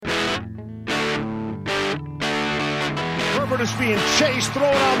Herbert is being chased,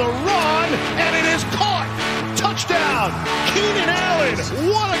 thrown on the run, and it is caught. Touchdown, Keenan Allen.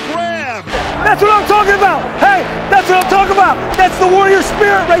 What a grab. That's what I'm talking about. Hey, that's what I'm talking about. That's the warrior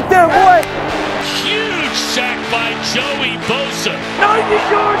spirit right there, boy. Huge sack by Joey Bosa.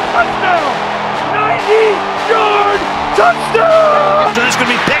 90-yard touchdown. 90-yard touchdown. It's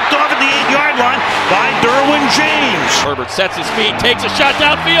going to be picked off at the 8-yard line by Derwin James. Herbert sets his feet, takes a shot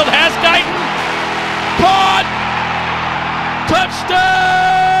downfield, has Guyton. Caught!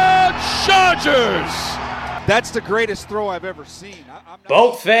 Touchdown, Chargers! That's the greatest throw I've ever seen.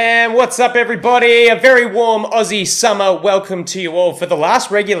 Bolt fam, what's up everybody? A very warm Aussie summer welcome to you all for the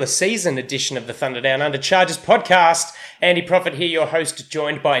last regular season edition of the Thunder Down Under Chargers podcast. Andy Prophet here, your host,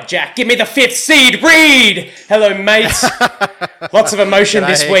 joined by Jack. Give me the fifth seed, Reed! Hello, mates. Lots of emotion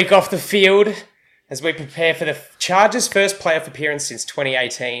this week off the field as we prepare for the Chargers' first playoff appearance since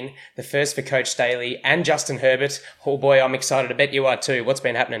 2018, the first for Coach Staley and Justin Herbert. Oh boy, I'm excited. I bet you are too. What's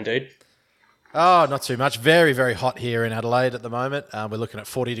been happening, dude? Oh, not too much. Very, very hot here in Adelaide at the moment. We're looking at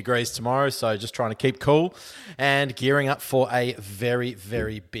 40 degrees tomorrow, so just trying to keep cool and gearing up for a very,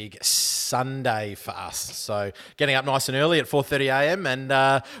 very big Sunday for us. So getting up nice and early at 4:30 a.m.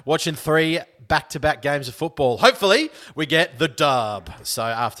 and watching 3 back-to-back games of football. Hopefully, we get the dub. So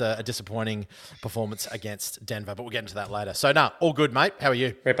after a disappointing performance against Denver, but we'll get into that later. So, all good, mate. How are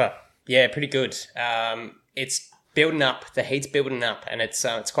you? Ripper. Yeah, pretty good. It's building up. The heat's building up, and it's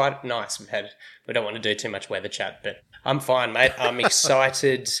quite nice. We don't want to do too much weather chat, but I'm fine, mate. I'm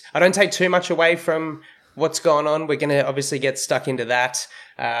excited. I don't take too much away from what's going on. We're going to obviously get stuck into that,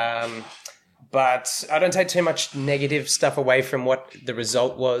 but I don't take too much negative stuff away from what the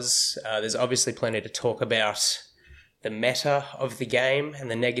result was. There's obviously plenty to talk about. The meta of the game and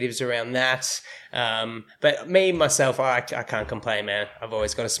the negatives around that. But myself, I can't complain, man. I've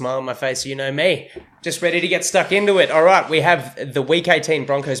always got a smile on my face. You know me. Just ready to get stuck into it. All right, we have the Week 18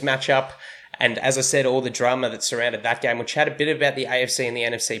 Broncos matchup. And as I said, all the drama that surrounded that game. We'll chat a bit about the AFC and the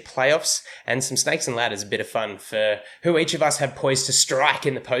NFC playoffs and some snakes and ladders, a bit of fun for who each of us have poised to strike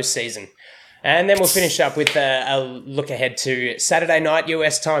in the postseason. And then we'll finish up with a look ahead to Saturday night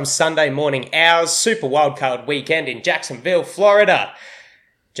US time, Sunday morning hours, Super Wildcard weekend in Jacksonville, Florida.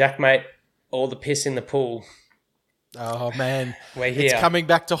 Jack, mate, all the piss in the pool. Oh, man. We're here. It's coming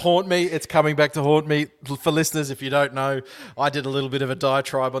back to haunt me. It's coming back to haunt me. For listeners, if you don't know, I did a little bit of a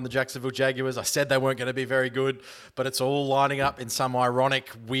diatribe on the Jacksonville Jaguars. I said they weren't going to be very good, but it's all lining up in some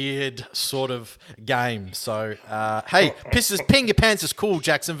ironic, weird sort of game. So, hey, peeing your pants is cool,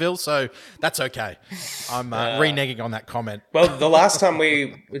 Jacksonville, so that's okay. I'm reneging on that comment. Well, the last time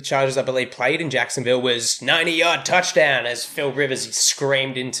the Chargers, I believe, played in Jacksonville was 90-yard touchdown as Phil Rivers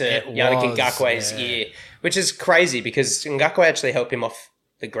screamed into Yannick Ngakoue's ear. Which is crazy because Ngakoue actually helped him off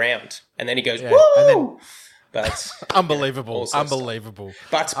the ground. And then he goes, woo! And then, but unbelievable. Unbelievable.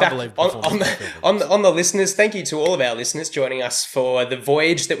 But back on the listeners, thank you to all of our listeners joining us for the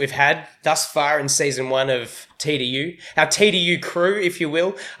voyage that we've had thus far in season 1 of TDU. Our TDU crew, if you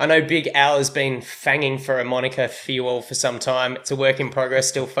will. I know Big Al has been fanging for a moniker for you all for some time. It's a work in progress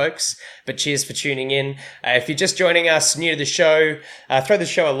still, folks. But cheers for tuning in. If you're just joining us, new to the show, throw the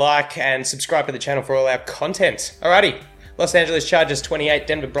show a like and subscribe to the channel for all our content. Alrighty. Los Angeles Chargers 28,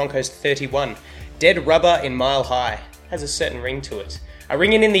 Denver Broncos 31. Dead rubber in Mile High. Has a certain ring to it. A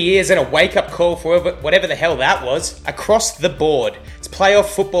ringing in the ears and a wake-up call for whatever the hell that was. Across the board. It's playoff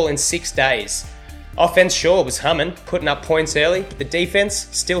football in 6 days. Offense sure was humming, putting up points early, but the defense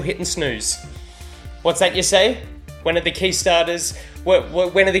still hitting snooze. What's that you say? When are the key starters?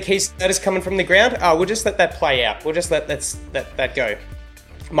 When are the key starters coming from the ground? Oh, we'll just let that play out. We'll just let that go.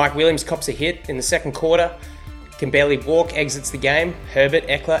 Mike Williams cops a hit in the second quarter. Can barely walk, exits the game. Herbert,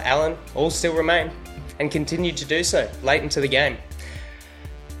 Eckler, Allen all still remain and continue to do so late into the game.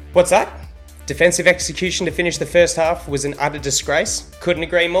 What's that? Defensive execution to finish the first half was an utter disgrace. Couldn't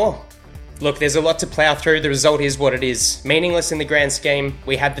agree more. Look, there's a lot to plough through. The result is what it is. Meaningless in the grand scheme.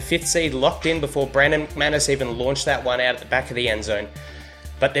 We had the 5th seed locked in before Brandon McManus even launched that one out at the back of the end zone.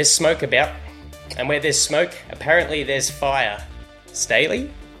 But there's smoke about. And where there's smoke, apparently there's fire.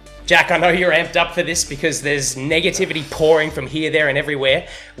 Staley? Jack, I know you're amped up for this because there's negativity pouring from here, there, and everywhere.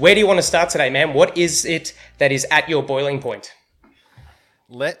 Where do you want to start today, man? What is it that is at your boiling point?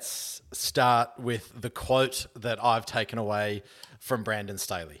 Let's start with the quote that I've taken away from Brandon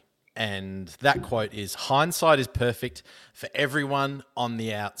Staley. And that quote is, hindsight is perfect for everyone on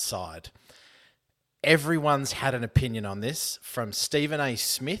the outside. Everyone's had an opinion on this, from Stephen A.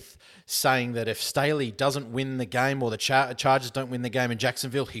 Smith saying that if Staley doesn't win the game or the Chargers don't win the game in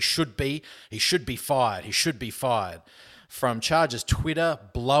Jacksonville, he should be fired. He should be fired. from Chargers Twitter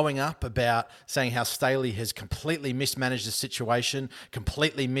blowing up about saying how Staley has completely mismanaged the situation,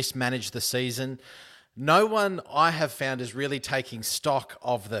 completely mismanaged the season. No one I have found is really taking stock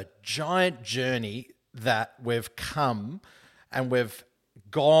of the giant journey that we've come, and we've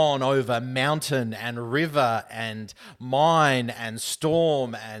gone over mountain and river and mine and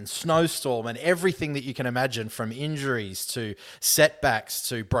storm and snowstorm and everything that you can imagine, from injuries to setbacks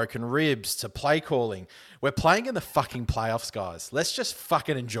to broken ribs to play calling. We're playing in the fucking playoffs, guys. Let's just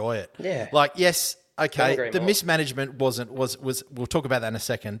fucking enjoy it. Yeah. Like, yes, okay, the more. mismanagement was we'll talk about that in a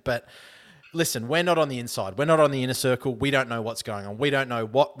second, but listen, we're not on the inside. We're not on the inner circle. We don't know what's going on. We don't know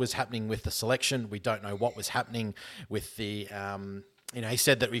what was happening with the selection. We don't know what was happening with the he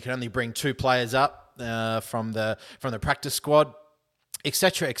said that we can only bring 2 players up from the practice squad,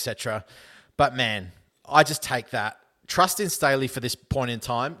 etc., etc. But man, I just take that. Trust in Staley for this point in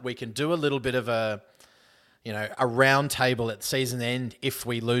time. We can do a little bit of a round table at season end if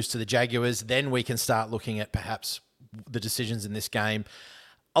we lose to the Jaguars. Then we can start looking at perhaps the decisions in this game,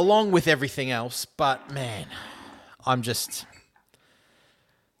 along with everything else. But man, I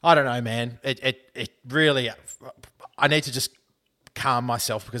don't know, man. It really, I need to just calm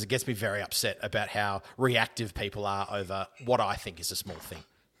myself, because it gets me very upset about how reactive people are over what I think is a small thing.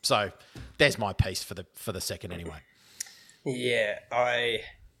 So there's my piece for the second anyway. Yeah, I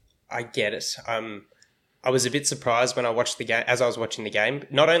get it. I was a bit surprised when I watched the game. As I was watching the game,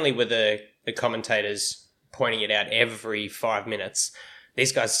 not only were the commentators pointing it out every 5 minutes,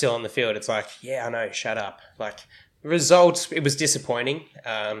 these guys still on the field. It's like, yeah, I know, shut up. Like, results, it was disappointing.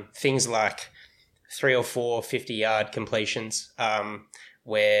 Things like 3 or 4 50-yard completions,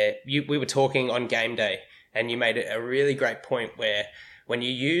 where we were talking on game day, and you made a really great point where when you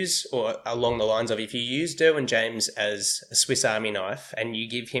use, or along the lines of, if you use Derwin James as a Swiss Army knife and you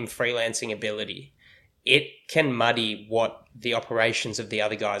give him freelancing ability, it can muddy what the operations of the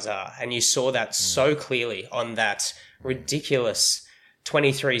other guys are. And you saw that so clearly on that ridiculous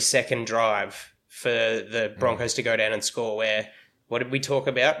 23-second drive for the Broncos to go down and score, where, what did we talk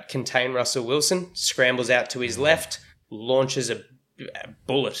about? Contain Russell Wilson, scrambles out to his left, launches a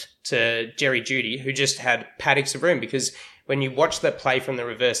bullet to Jerry Jeudy, who just had paddocks of room. Because when you watch that play from the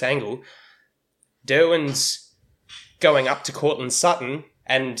reverse angle, Derwin's going up to Cortland Sutton,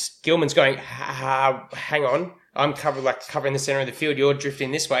 and Gilman's going, hang on, I'm covering the center of the field, you're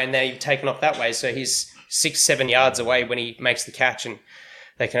drifting this way, and now you've taken off that way. So he's 6-7 yards away when he makes the catch, and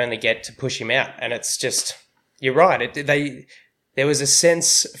they can only get to push him out. And it's just, you're right. There was a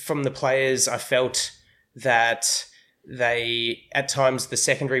sense from the players, I felt, that they, at times, the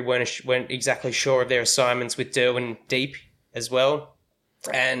secondary weren't exactly sure of their assignments, with Derwin deep as well.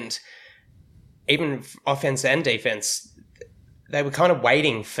 And even offense and defense, they were kind of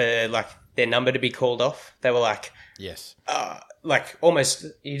waiting for their number to be called off. They were like, yes, almost,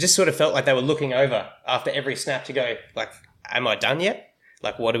 you just sort of felt like they were looking over after every snap to go, am I done yet?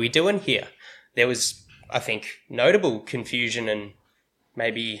 What are we doing here? There was, I think, notable confusion and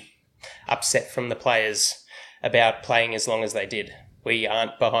maybe upset from the players about playing as long as they did. We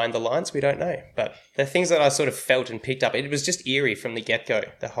aren't behind the lines. We don't know. But the things that I sort of felt and picked up, it was just eerie from the get-go,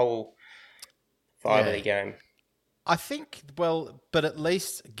 the whole vibe of the game. I think, but at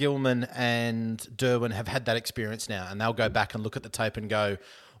least Gilman and Derwin have had that experience now, and they'll go back and look at the tape and go,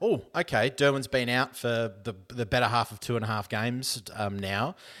 oh, okay, Derwin's been out for the better half of 2.5 games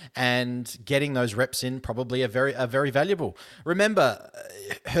now, and getting those reps in probably are very valuable. Remember,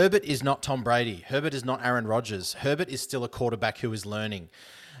 Herbert is not Tom Brady. Herbert is not Aaron Rodgers. Herbert is still a quarterback who is learning.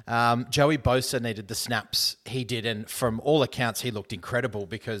 Joey Bosa needed the snaps he did, and from all accounts, he looked incredible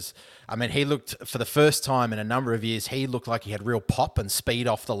because, he looked, for the first time in a number of years, he looked like he had real pop and speed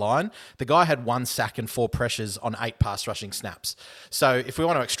off the line. The guy had 1 sack and 4 pressures on 8 pass rushing snaps. So if we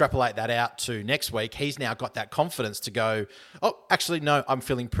want to extrapolate that out to next week, he's now got that confidence to go, oh, actually, no, I'm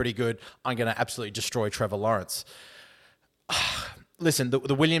feeling pretty good. I'm going to absolutely destroy Trevor Lawrence. Listen,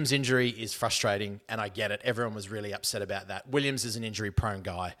 the Williams injury is frustrating, and I get it. Everyone was really upset about that. Williams is an injury-prone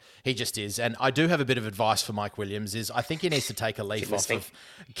guy. He just is. And I do have a bit of advice for Mike Williams, is I think he needs to take a leaf off of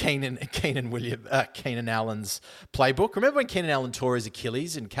Keenan Allen's playbook. Remember when Keenan Allen tore his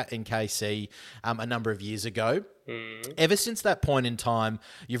Achilles in KC a number of years ago? Ever since that point in time,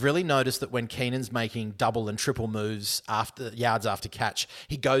 you've really noticed that when Keenan's making double and triple moves yards after catch,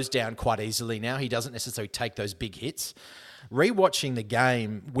 he goes down quite easily now. He doesn't necessarily take those big hits. Rewatching the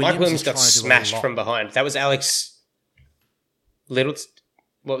game, Mike Williams got smashed from behind. That was Alex Littleton.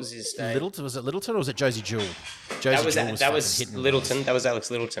 What was his name? Was it Littleton or was it Josie Jewell? That was Littleton. That was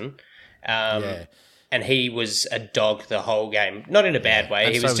Alex Littleton. Yeah. and he was a dog the whole game. Not in a bad way.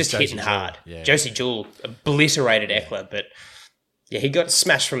 And He so was just Josie hitting Jewell. hard. Yeah. Josie Jewell obliterated Eckler, but yeah, he got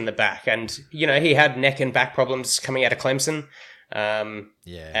smashed from the back. And, he had neck and back problems coming out of Clemson.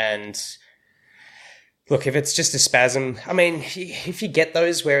 And look, if it's just a spasm, I mean, if you get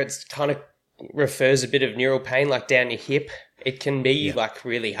those where it's kind of refers a bit of neural pain, like down your hip, it can be like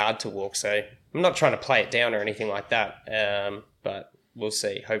really hard to walk. So I'm not trying to play it down or anything like that. But we'll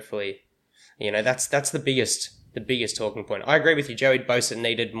see. Hopefully, that's the biggest talking point. I agree with you. Joey Bosa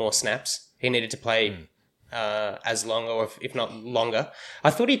needed more snaps. He needed to play as long, or if not longer. I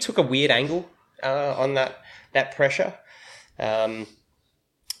thought he took a weird angle on that pressure.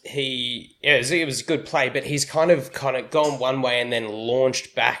 It was a good play, but he's kind of gone one way and then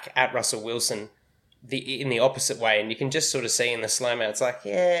launched back at Russell Wilson in the opposite way, and you can just sort of see in the slow-mo, it's like,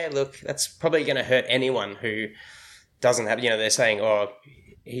 yeah, look, that's probably going to hurt anyone who doesn't have, they're saying,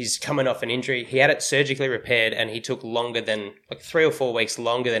 he's coming off an injury. He had it surgically repaired, and he took longer than, 3 or 4 weeks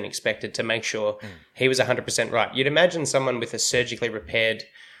longer than expected to make sure he was 100% right. You'd imagine someone with a surgically repaired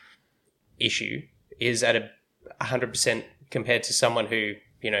issue is at 100% compared to someone who,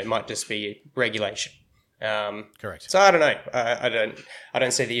 might just be regulation. Correct. So I don't know. I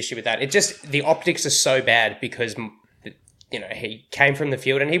don't see the issue with that. It just, the optics are so bad because, he came from the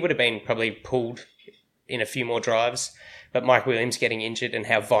field and he would have been probably pulled in a few more drives, but Mike Williams getting injured and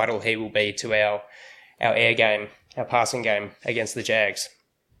how vital he will be to our air game, our passing game against the Jags.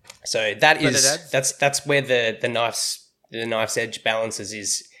 So that's where the knife's edge balances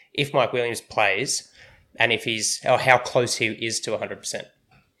is if Mike Williams plays and how close he is to 100%.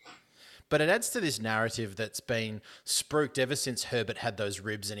 But it adds to this narrative that's been spruiked ever since Herbert had those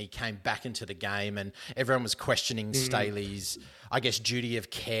ribs and he came back into the game, and everyone was questioning Staley's, I guess, duty of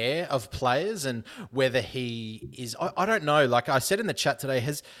care of players and whether he is... I don't know. Like I said in the chat today,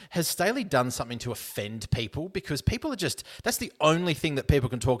 has Staley done something to offend people? Because people are just... That's the only thing that people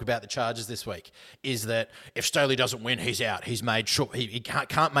can talk about the Chargers this week, is that if Staley doesn't win, he's out. He's made sure... He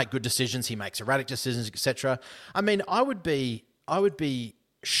can't make good decisions. He makes erratic decisions, etc. I mean, I would be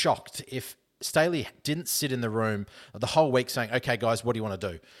shocked if Staley didn't sit in the room the whole week saying, okay, guys, what do you want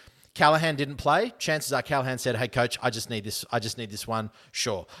to do? Callahan didn't play. Chances are Callahan said, hey, coach, I just need this one.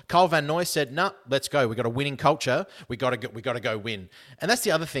 Sure. Kyle Van Noy said, nah, let's go. We got a winning culture. We got to go win. And that's the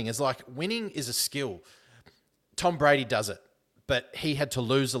other thing, is like, winning is a skill. Tom Brady does it, but he had to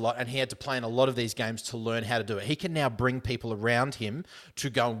lose a lot and he had to play in a lot of these games to learn how to do it. He can now bring people around him to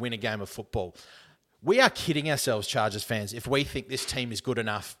go and win a game of football. We are kidding ourselves, Chargers fans, if we think this team is good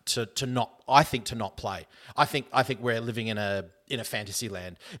enough to not play. I think we're living in a fantasy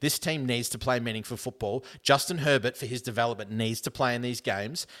land. This team needs to play meaningful football. Justin Herbert, for his development, needs to play in these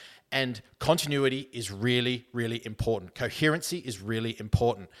games. And continuity is really, really important. Coherency is really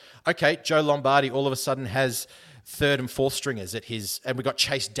important. Okay, Joe Lombardi all of a sudden has third and fourth stringers at his, and we got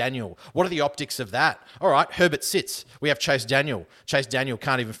Chase Daniel. What are the optics of that? All right, Herbert sits. We have Chase Daniel. Chase Daniel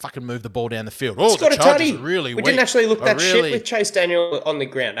can't even fucking move the ball down the field. Oh, the Chargers are really weak. We didn't actually look that shit with Chase Daniel on the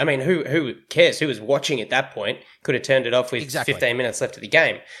ground. I mean, who cares? Who was watching at that point? Could have turned it off with 15 minutes left of the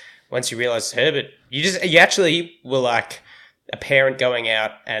game. Once you realise Herbert, you actually were like a parent going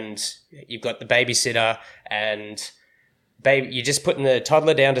out and you've got the babysitter and you're just putting the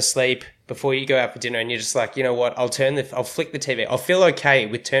toddler down to sleep before you go out for dinner, and you're just like, you know what, I'll flick the TV. I'll feel okay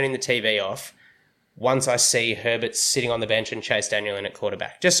with turning the TV off once I see Herbert sitting on the bench and Chase Daniel in at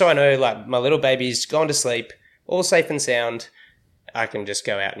quarterback. Just so I know, like, my little baby's gone to sleep, all safe and sound. I can just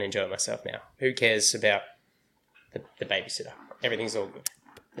go out and enjoy myself now. Who cares about the babysitter? Everything's all good.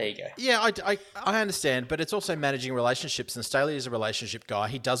 There you go. Yeah, I understand, but it's also managing relationships, and Staley is a relationship guy.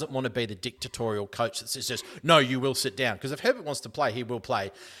 He doesn't want to be the dictatorial coach that says, no, you will sit down. Because if Herbert wants to play, he will play.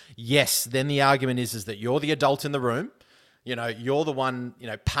 Yes, then the argument is that you're the adult in the room. You know, you're the one,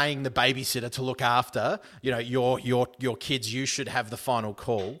 paying the babysitter to look after, your kids. You should have the final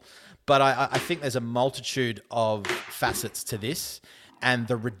call. But I think there's a multitude of facets to this. And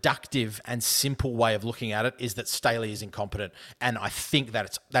the reductive and simple way of looking at it is that Staley is incompetent. And I think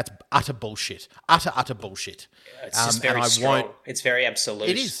that that's utter bullshit. Utter bullshit. Yeah, it's just very strong. It's very absolute.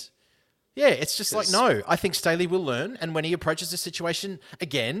 It is. Yeah, it's just like, no, I think Staley will learn. And when he approaches the situation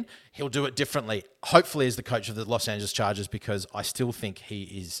again, he'll do it differently. Hopefully as the coach of the Los Angeles Chargers, because I still think he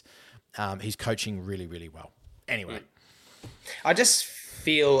is, he's coaching really, really well. Anyway. I just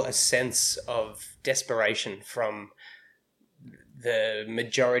feel a sense of desperation from the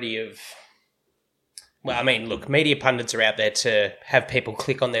majority of, well, I mean, look, media pundits are out there to have people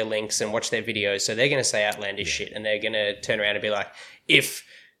click on their links and watch their videos, so they're going to say outlandish shit, and they're going to turn around and be like, if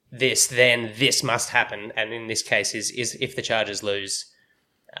this, then this must happen, and in this case is if the Chargers lose,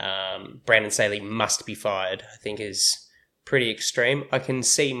 Brandon Staley must be fired, I think is pretty extreme. I can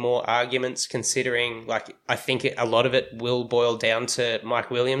see more arguments considering, like, I think a lot of it will boil down to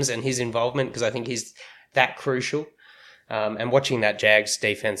Mike Williams and his involvement because I think he's that crucial. And watching that Jags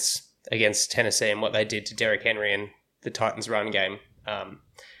defense against Tennessee and what they did to Derrick Henry and the Titans run game,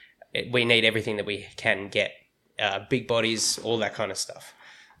 we need everything that we can get. Big bodies, all that kind of stuff.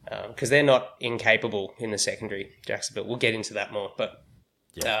 Because they're not incapable in the secondary, Jacksonville. We'll get into that more, but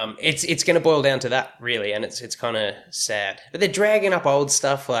it's going to boil down to that, really, and it's kind of sad. But they're dragging up old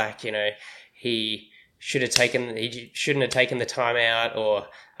stuff like, he shouldn't have taken the timeout, or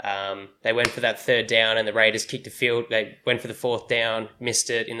they went for that third down and the Raiders kicked the field. They went for the fourth down, missed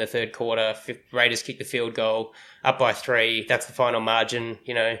it in the third quarter. Raiders kicked the field goal, up by 3. That's the final margin,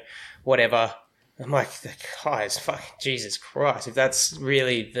 whatever. I'm like, guys, fuck, Jesus Christ, if that's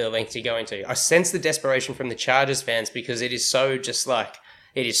really the length you're going to. I sense the desperation from the Chargers fans because it is so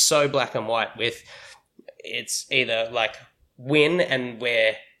it is so black and white with, it's either like win and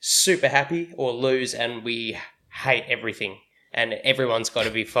we're super happy or lose and we hate everything and everyone's got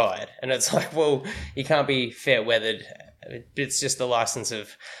to be fired. And it's like, well, you can't be fair weathered. It's just the license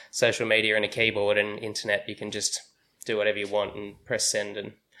of social media and a keyboard and internet. You can just do whatever you want and press send,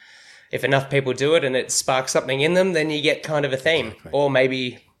 and if enough people do it and it sparks something in them, then you get kind of a theme. Exactly. Or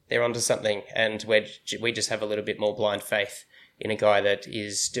maybe they're onto something and we just have a little bit more blind faith in a guy that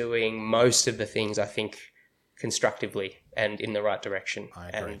is doing most of the things, I think, constructively and in the right direction.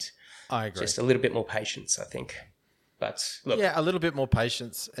 I agree. Just a little bit more patience, I think. But look. Yeah, a little bit more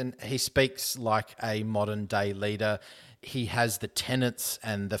patience. And he speaks like a modern day leader. He has the tenets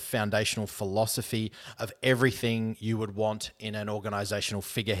and the foundational philosophy of everything you would want in an organizational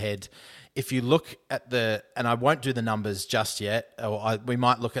figurehead. If you look at and I won't do the numbers just yet, we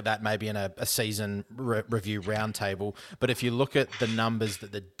might look at that maybe in a season review roundtable, but if you look at the numbers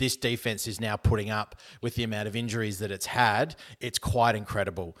that this defense is now putting up with the amount of injuries that it's had, it's quite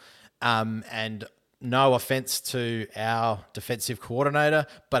incredible. And no offense to our defensive coordinator,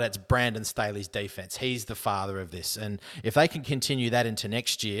 but it's Brandon Staley's defense. He's the father of this. And if they can continue that into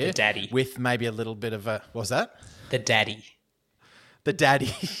next year, the daddy, with maybe a little bit of what was that? The daddy. The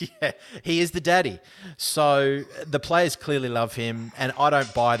daddy. Yeah, he is the daddy. So the players clearly love him. And I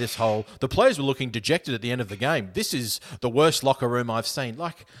don't buy this the players were looking dejected at the end of the game. This is the worst locker room I've seen.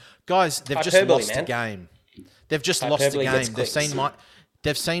 Like, guys, they've just lost a game. They've just lost a game.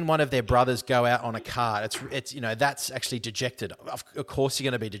 They've seen one of their brothers go out on a car. It's that's actually dejected. Of course you're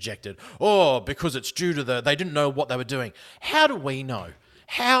going to be dejected. Oh, because it's due to they didn't know what they were doing. How do we know?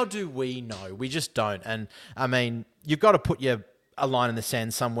 We just don't. And I mean, you've got to put a line in the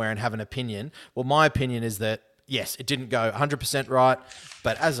sand somewhere and have an opinion. Well, my opinion is that, yes, it didn't go 100% right.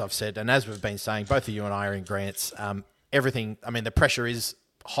 But as I've said, and as we've been saying, both of you and I are in grants. Everything, I mean, the pressure is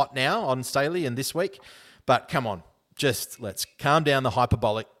hot now on Staley and this week. But come on. Just let's calm down the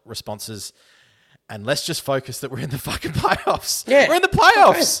hyperbolic responses and let's just focus that we're in the fucking playoffs. Yeah. We're in the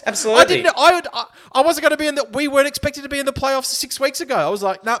playoffs. Okay, absolutely. I wasn't going to be we weren't expected to be in the playoffs 6 weeks ago. I was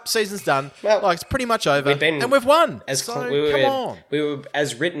like, nope, season's done. Well, it's pretty much over. And we've won. Come on. We were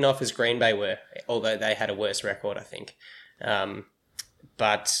as written off as Green Bay were, although they had a worse record, I think.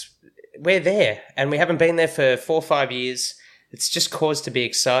 But we're there and we haven't been there for 4 or 5 years. It's just cause to be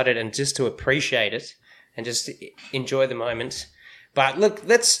excited and just to appreciate it. And just enjoy the moment. But look,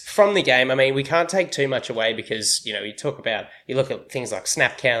 that's from the game. I mean, we can't take too much away because, you look at things like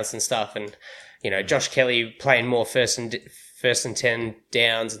snap counts and stuff and, Josh Kelly playing more first and 10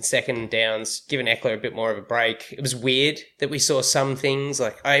 downs and second downs, giving Eckler a bit more of a break. It was weird that we saw some things.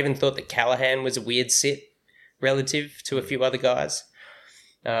 Like, I even thought that Callahan was a weird sit relative to a few other guys.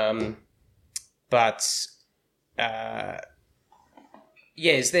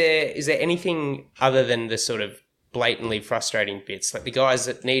 Yeah, is there anything other than the sort of blatantly frustrating bits, like the guys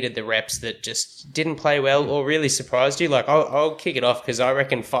that needed the reps that just didn't play well or really surprised you? Like, I'll kick it off because I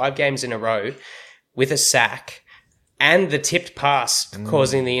reckon 5 games in a row with a sack and the tipped pass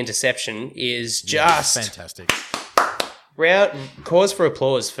causing the interception is just fantastic. Cause for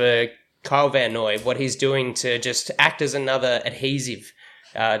applause for Kyle Van Noy, what he's doing to just act as another adhesive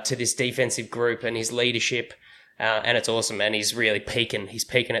to this defensive group and his leadership. And it's awesome, and he's really peaking. He's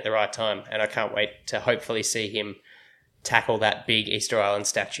peaking at the right time, and I can't wait to hopefully see him tackle that big Easter Island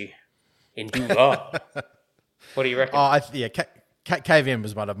statue in Duval. What do you reckon? KVM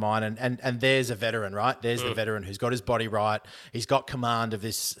was one of mine, and there's a veteran, right? There's the veteran who's got his body right. He's got command of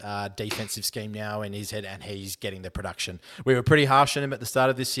this defensive scheme now in his head, and he's getting the production. We were pretty harsh on him at the start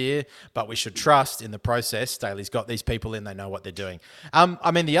of this year, but we should trust in the process. Staley's got these people in, they know what they're doing.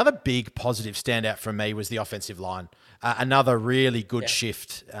 The other big positive standout from me was the offensive line. Another really good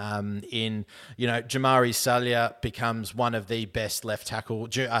shift Jamari Salyer becomes one of the best left tackle.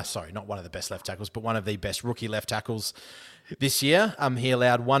 Not one of the best left tackles, but one of the best rookie left tackles this year. He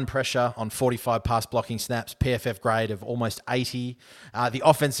allowed one pressure on 45 pass blocking snaps, PFF grade of almost 80. The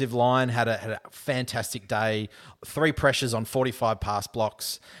offensive line had a fantastic day, 3 pressures on 45 pass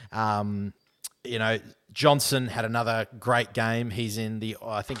blocks. Johnson had another great game.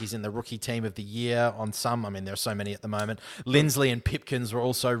 I think he's in the rookie team of the year on some. There are so many at the moment. Lindsley and Pipkins were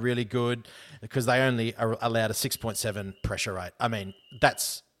also really good because they only allowed a 6.7 pressure rate.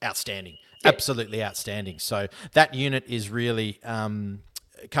 That's outstanding. Yep. Absolutely outstanding. So that unit is really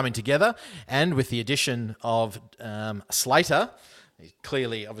coming together. And with the addition of Slater, he's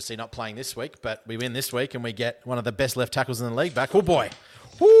clearly, obviously not playing this week, but we win this week and we get one of the best left tackles in the league back. Oh, boy.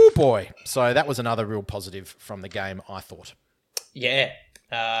 Oh, boy. So that was another real positive from the game, I thought. Yeah,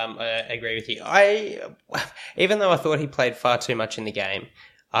 I agree with you. Even though I thought he played far too much in the game,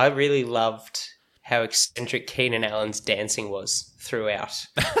 I really loved how eccentric Keenan Allen's dancing was throughout.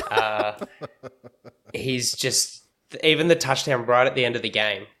 He's just, even the touchdown right at the end of the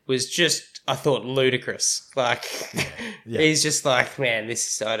game was just, I thought, ludicrous. He's just like, man,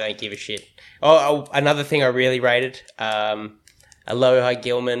 I don't give a shit. Another thing I really rated, Aloha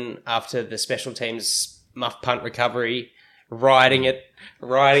Gilman, after the special teams muff punt recovery, riding it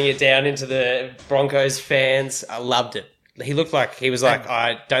down into the Broncos fans. I loved it. He looked like he was like,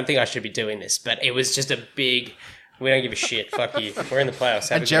 I don't think I should be doing this, but it was just a big, we don't give a shit. Fuck you. We're in the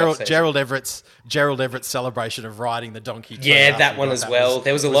playoffs. And Gerald Everett's celebration of riding the donkey. Yeah, that one as well.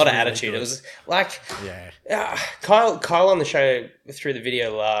 There was a lot of attitude. Good. It was like, Kyle on the show through the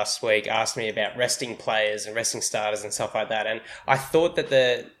video last week asked me about resting players and resting starters and stuff like that. And I thought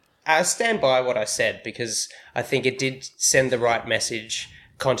that I stand by what I said because I think it did send the right message.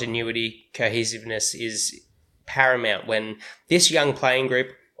 Continuity, cohesiveness is paramount when this young playing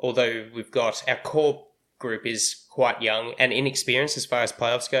group, although we've got our core group is quite young and inexperienced as far as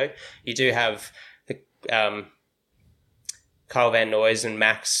playoffs go. You do have the Kyle Van Noys and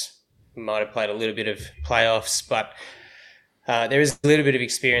Max might have played a little bit of playoffs, but there is a little bit of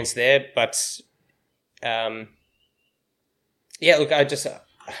experience there. But I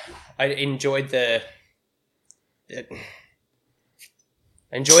enjoyed the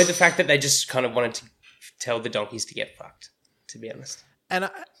fact that they just kind of wanted to tell the donkeys to get fucked, to be honest. And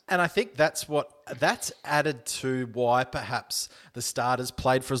I think that's added to why perhaps the starters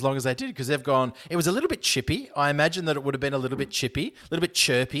played for as long as they did, because they've gone, it was a little bit chippy. I imagine that it would have been a little bit chippy, a little bit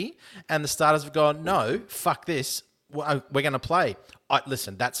chirpy, and the starters have gone, no, fuck this, we're going to play.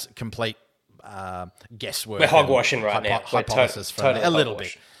 Listen, that's complete guesswork. We're hogwashing right now. Hypothesis from a little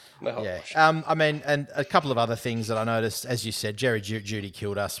bit. Yeah. And a couple of other things that I noticed, as you said, Jerry Jeudy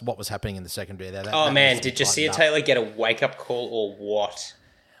killed us. What was happening in the secondary there? Did you see Taylor get a wake-up call or what?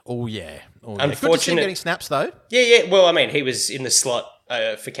 Oh, yeah. Unfortunate. Good to see him getting snaps, though. Yeah. Well, he was in the slot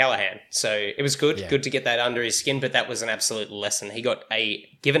for Callahan, so it was good. Yeah. Good to get that under his skin, but that was an absolute lesson. He got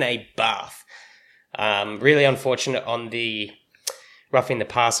given a bath. Really unfortunate on the roughing the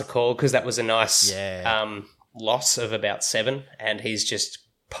passer call, because that was a nice loss of about 7, and he's just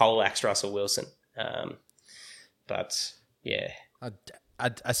poleaxed Russell Wilson. But yeah.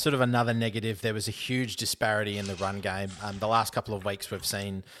 A sort of another negative, there was a huge disparity in the run game. The last couple of weeks we've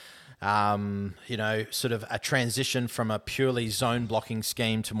seen, sort of a transition from a purely zone blocking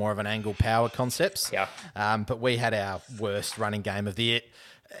scheme to more of an angle power concepts. Yeah. But we had our worst running game of the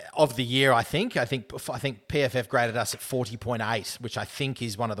year, I think. I think PFF graded us at 40.8, which I think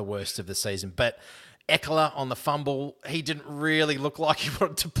is one of the worst of the season. But Eckler on the fumble, he didn't really look like he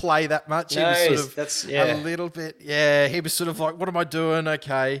wanted to play that much. No, he was sort of a little bit, he was sort of like, what am I doing?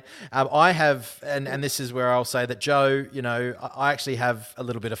 Okay. I have, and this is where I'll say that Joe, I actually have a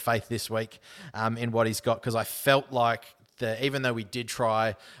little bit of faith this week in what he's got, because I felt like even though we did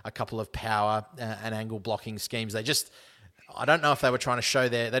try a couple of power and angle blocking schemes, I don't know if they were trying to show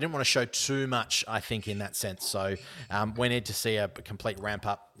they didn't want to show too much, I think, in that sense. So we need to see a complete ramp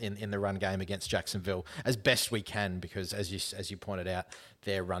up in the run game against Jacksonville as best we can, because as you pointed out,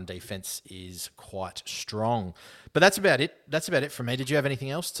 their run defense is quite strong. But that's about it. That's about it from me. Did you have anything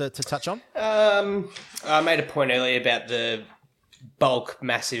else to touch on? I made a point earlier about the bulk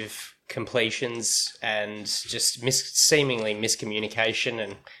massive completions and just seemingly miscommunication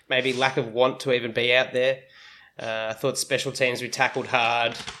and maybe lack of want to even be out there. I thought special teams, we tackled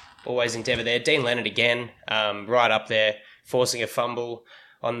hard, always endeavour there. Dean Leonard again, right up there, forcing a fumble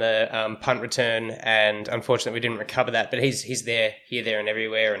on the punt return, and unfortunately we didn't recover that, but he's there, here, there and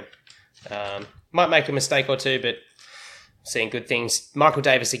everywhere, and might make a mistake or two, but seeing good things. Michael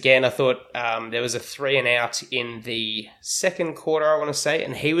Davis again, I thought there was a 3 and out in the second quarter, I want to say,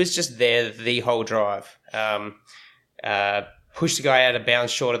 and he was just there the whole drive. Pushed the guy out of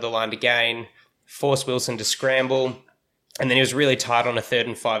bounds short of the line to gain, forced Wilson to scramble, and then he was really tight on a 3rd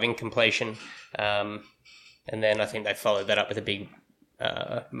and 5 incompletion. And then I think they followed that up with a big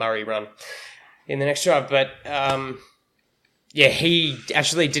Murray run in the next drive. But he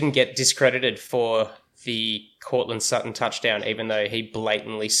actually didn't get discredited for the Cortland Sutton touchdown, even though he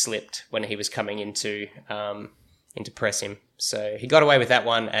blatantly slipped when he was coming into press him. So he got away with that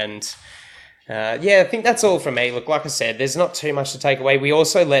one, and I think that's all from me. Look, like I said, there's not too much to take away. We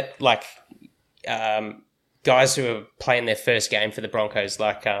also let guys who are playing their first game for the Broncos,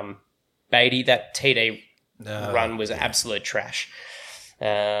 like Beatty, that TD run was absolute trash.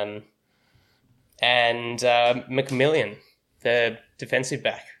 And McMillian, the defensive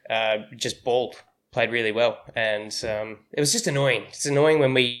back, just balled, played really well. And it was just annoying. It's annoying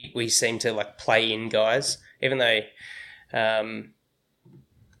when we seem to play in guys, even though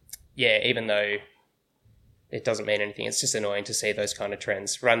it doesn't mean anything. It's just annoying to see those kind of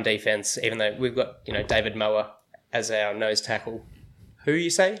trends. Run defense, even though we've got, David Mower as our nose tackle. Who you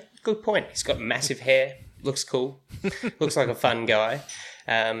say? Good point. He's got massive hair. Looks cool. Looks like a fun guy.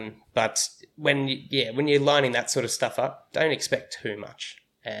 But when you're lining that sort of stuff up, don't expect too much.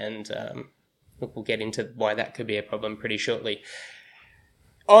 And we'll get into why that could be a problem pretty shortly.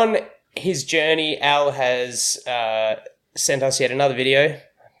 On his journey, Al has sent us yet another video.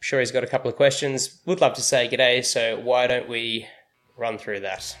 I'm sure he's got a couple of questions. Would love to say g'day, so why don't we run through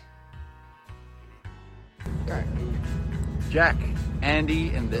that? Great. Jack, Andy,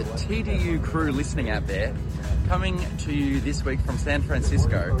 and the TDU crew listening out there, coming to you this week from San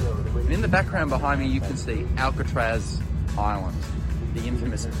Francisco. And in the background behind me, you can see Alcatraz Island, the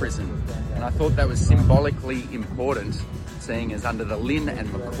infamous prison. And I thought that was symbolically important, seeing as under the Lynn and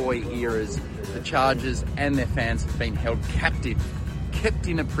McCoy eras, the Chargers and their fans have been held captive, kept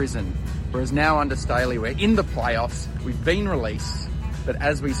in a prison. Whereas now under Staley, we're in the playoffs, we've been released, but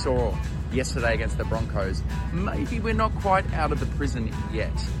as we saw yesterday against the Broncos, maybe we're not quite out of the prison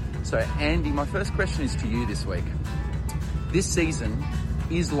yet. So Andy, my first question is to you this week. This season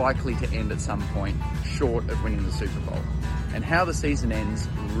is likely to end at some point short of winning the Super Bowl. And how the season ends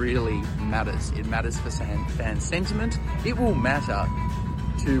really matters. It matters for fan sentiment. It will matter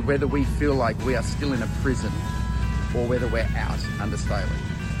to whether we feel like we are still in a prison or whether we're out under Staley.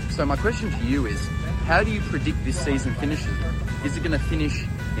 So my question to you is, how do you predict this season finishes? Is it going to finish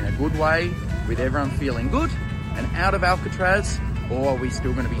in a good way, with everyone feeling good and out of Alcatraz, or are we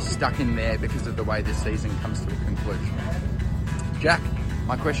still going to be stuck in there because of the way this season comes to a conclusion? Jack,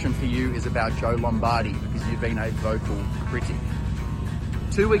 my question for you is about Joe Lombardi, because you've been a vocal critic.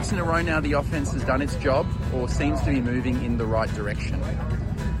 2 weeks in a row now, the offense has done its job, or seems to be moving in the right direction.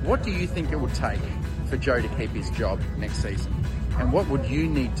 What do you think it would take for Joe to keep his job next season? And what would you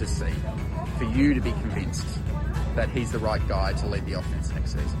need to see for you to be convinced that he's the right guy to lead the offense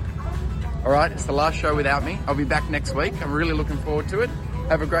next season? All right, it's the last show without me. I'll be back next week. I'm really looking forward to it.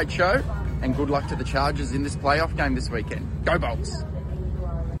 Have a great show, and good luck to the Chargers in this playoff game this weekend. Go Bolts!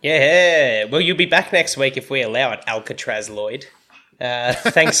 Yeah, well, you'll be back next week if we allow it, Alcatraz Lloyd.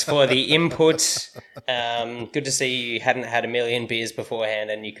 Thanks for the input. Good to see you hadn't had a million beers beforehand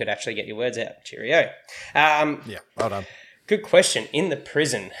and you could actually get your words out. Cheerio. Yeah, well done. Good question. In the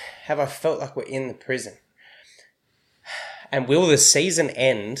prison. Have I felt like we're in the prison? And will the season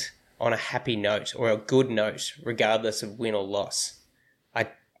end on a happy note or a good note, regardless of win or loss?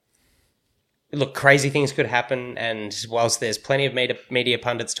 Look, crazy things could happen, and whilst there's plenty of media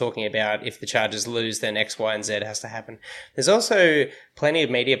pundits talking about if the Chargers lose, then X, Y, and Z has to happen, there's also plenty of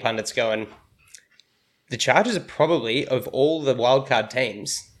media pundits going, the Chargers are probably, of all the wildcard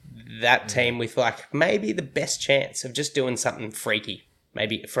teams, that team with maybe the best chance of just doing something freaky,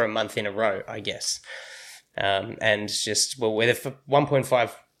 maybe for a month in a row, I guess. And just, we're the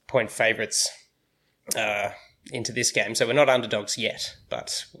 1.5 point favourites into this game, so we're not underdogs yet,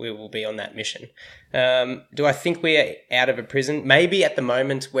 but we will be on that mission. Do I think we're out of a prison? Maybe at the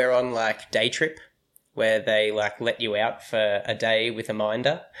moment we're on day trip, where they let you out for a day with a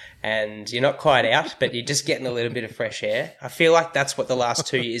minder, and you're not quite out, but you're just getting a little bit of fresh air. I feel like that's what the last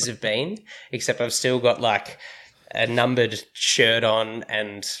 2 years have been, except I've still got a numbered shirt on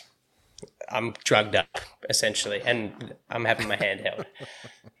and I'm drugged up, essentially, and I'm having my hand held.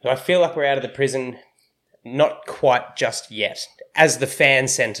 So I feel like we're out of the prison. not quite just yet, as the fan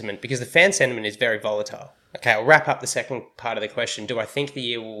sentiment, because the fan sentiment is very volatile. Okay, I'll wrap up the second part of the question. Do I think the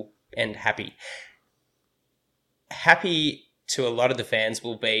year will end happy? Happy to a lot of the fans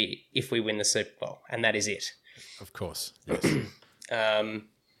will be if we win the Super Bowl, and that is it. Of course. Yes.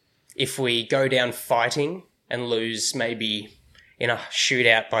 If we go down fighting and lose maybe in a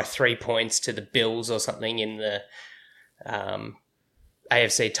shootout by 3 points to the Bills or something in the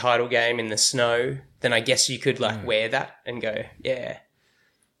AFC title game in the snow, then I guess you could wear that and go, yeah.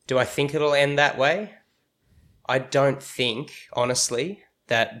 Do I think it'll end that way? I don't think, honestly,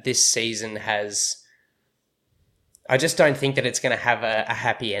 that this season has... I just don't think that it's going to have a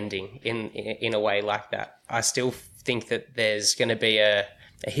happy ending in a way like that. I still think that there's going to be a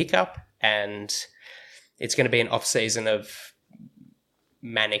hiccup, and it's going to be an off-season of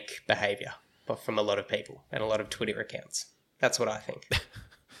manic behaviour from a lot of people and a lot of Twitter accounts. That's what I think.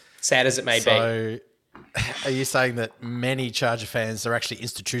 Sad as it may be. Are you saying that many Charger fans are actually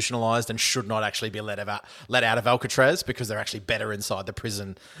institutionalised and should not actually be let out of Alcatraz because they're actually better inside the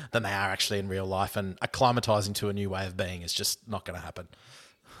prison than they are actually in real life, and acclimatising to a new way of being is just not going to happen?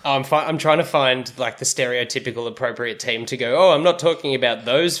 I'm trying to find the stereotypical appropriate team to go, oh, I'm not talking about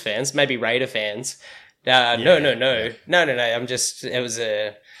those fans, maybe Raider fans. No. I'm just, it was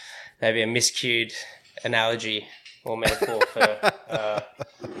maybe a miscued analogy or metaphor for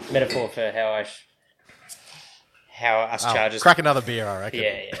how us Chargers... Crack another beer, I reckon.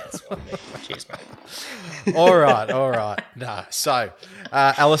 Yeah, that's what I mean. Cheers, mate. All right. No. So,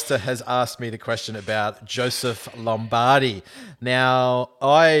 Alistair has asked me the question about Joseph Lombardi. Now,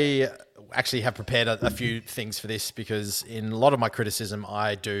 I actually have prepared a few things for this because in a lot of my criticism,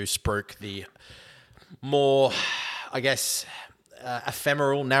 I do spruik the more, I guess...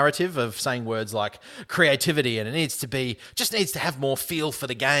 ephemeral narrative of saying words like creativity and it just needs to have more feel for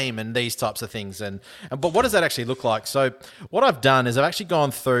the game and these types of things. But what does that actually look like? So what I've done is I've actually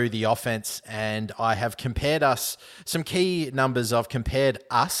gone through the offense and I have compared some key numbers. I've compared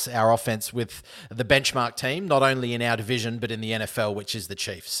our offense with the benchmark team, not only in our division, but in the NFL, which is the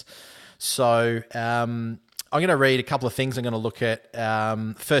Chiefs. So, I'm going to read a couple of things. I'm going to look at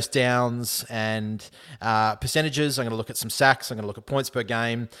first downs and percentages. I'm going to look at some sacks. I'm going to look at points per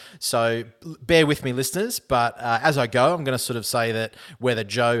game. So bear with me, listeners. But as I go, I'm going to sort of say that whether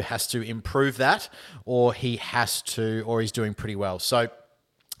Joe has to improve that or he's doing pretty well. So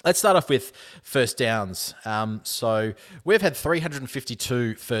let's start off with first downs. So we've had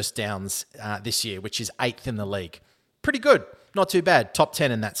 352 first downs this year, which is 8th in the league. Pretty good. Not too bad. Top 10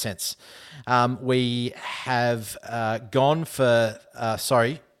 in that sense. We have gone for,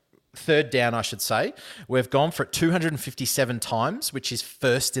 third down, I should say. We've gone for it 257 times, which is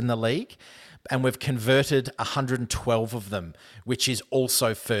first in the league. And we've converted 112 of them, which is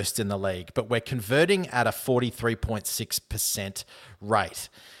also first in the league. But we're converting at a 43.6% rate.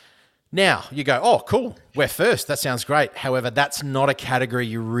 Now, you go, oh, cool, we're first. That sounds great. However, that's not a category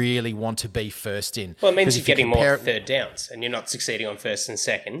you really want to be first in. Well, it means you're getting more third downs and you're not succeeding on first and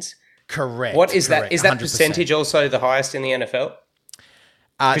seconds. Correct. What is correct, that? Is that 100%. percentage also the highest in the NFL?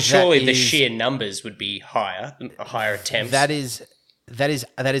 Because surely the sheer numbers would be higher attempts. That is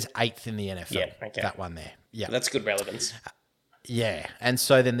 8th in the NFL. Yeah, okay. That one there. Yeah. That's good relevance. Yeah, and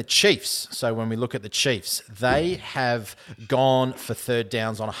so then the Chiefs. So when we look at the Chiefs, they have gone for third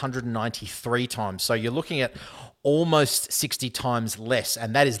downs on 193 times. So you're looking at almost 60 times less,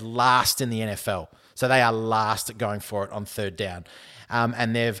 and that is last in the NFL. So they are last at going for it on third down,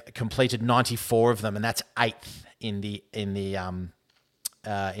 and they've completed 94 of them, and that's 8th in the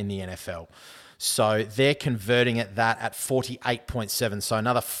NFL. So they're converting at 48.7, so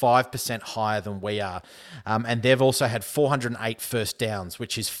another 5% higher than we are. And they've also had 408 first downs,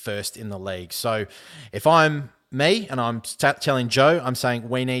 which is first in the league. So if I'm me and I'm telling Joe, I'm saying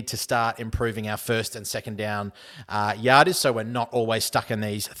we need to start improving our first and second down yardage so we're not always stuck in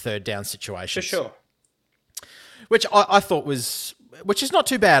these third down situations. For sure. Which I thought was, which is not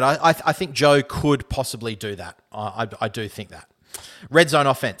too bad. I think Joe could possibly do that. I do think that. Red zone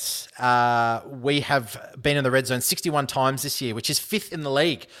offense. We have been in the red zone 61 times this year, which is 5th in the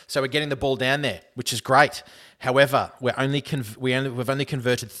league. So we're getting the ball down there, which is great. However, we've only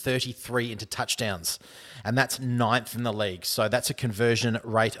converted 33 into touchdowns, and that's 9th in the league. So that's a conversion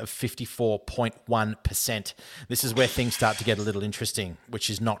rate of 54.1%. This is where things start to get a little interesting, which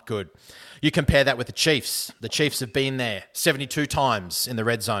is not good. You compare that with the Chiefs. The Chiefs have been there 72 times in the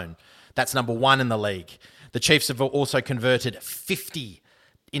red zone. That's number 1 in the league. The Chiefs have also converted 50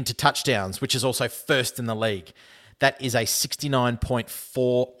 into touchdowns, which is also first in the league. That is a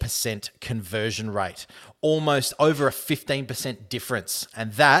 69.4% conversion rate, almost over a 15% difference.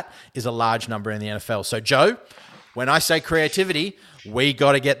 And that is a large number in the NFL. So, Joe, when I say creativity, we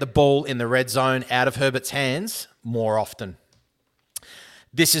got to get the ball in the red zone out of Herbert's hands more often.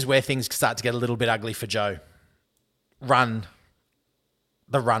 This is where things start to get a little bit ugly for Joe. The run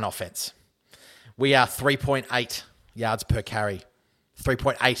offense. We are 3.8 yards per carry.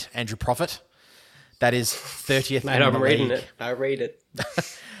 3.8, Andrew Prophet. That is 30th Mate, in the league. I'm reading it. I read it.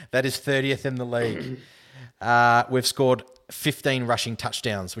 That is 30th in the league. We've scored 15 rushing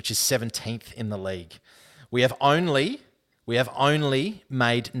touchdowns, which is 17th in the league. We have only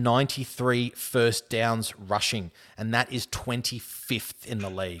made 93 first downs rushing, and that is 25th in the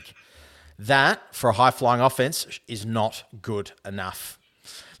league. That, for a high-flying offense, is not good enough.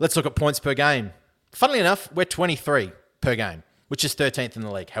 Let's look at points per game. Funnily enough, we're 23 per game, which is 13th in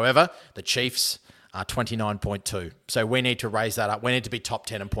the league. However, the Chiefs are 29.2. So we need to raise that up. We need to be top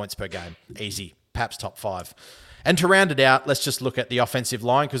 10 in points per game. Easy. Perhaps top 5. And to round it out, let's just look at the offensive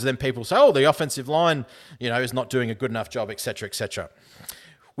line, because then people say, oh, the offensive line, is not doing a good enough job, etc., etc.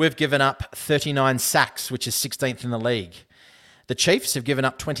 We've given up 39 sacks, which is 16th in the league. The Chiefs have given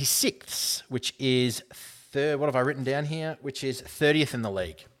up 26, which is, what have I written down here? Which is 30th in the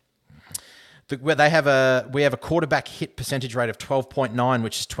league. We have a quarterback hit percentage rate of 12.9,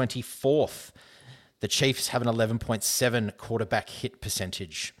 which is 24th. The Chiefs have an 11.7 quarterback hit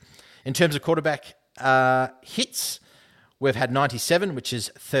percentage. In terms of quarterback hits, we've had 97, which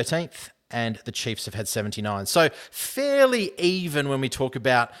is 13th, and the Chiefs have had 79. So fairly even when we talk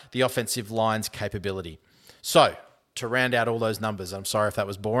about the offensive line's capability. So to round out all those numbers, I'm sorry if that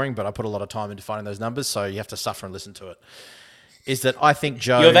was boring, but I put a lot of time into finding those numbers, so you have to suffer and listen to it. Is that I think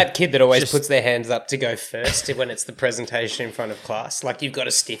Joe... You're that kid that always puts their hands up to go first when it's the presentation in front of class. Like, you've got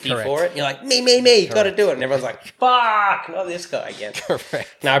a stiffy for it. You're like, me, got to do it. And everyone's like, fuck, not this guy again.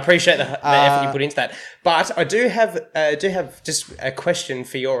 Correct. No, I appreciate the effort you put into that. But I do have just a question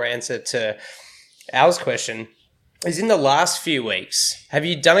for your answer to Al's question. Is in the last few weeks, have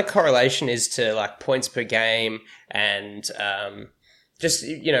you done a correlation as to, like, points per game and just,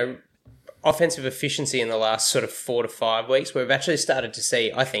 offensive efficiency in the last sort of 4 to 5 weeks, where we've actually started to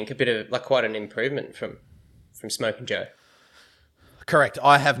see, I think, a bit of like quite an improvement from Smoking Joe? Correct.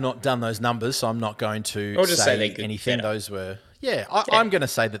 I have not done those numbers, so I'm not going to say anything. Better. Those were... I'm going to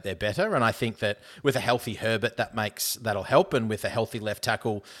say that they're better, and I think that with a healthy Herbert, that'll help, and with a healthy left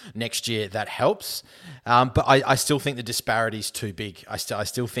tackle next year, that helps. But I still think the disparity's too big. I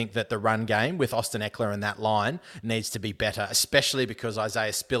still think that the run game with Austin Eckler and that line needs to be better, especially because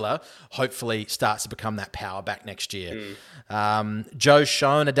Isaiah Spiller hopefully starts to become that power back next year. Joe's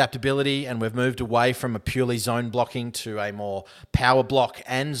shown adaptability, and we've moved away from a purely zone blocking to a more power block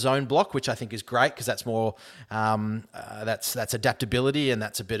and zone block, which I think is great because that's more that's adaptability, and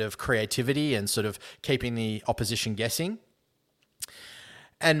that's a bit of creativity and sort of keeping the opposition guessing.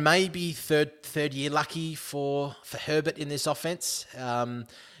 And maybe third year lucky for Herbert in this offense. Joe's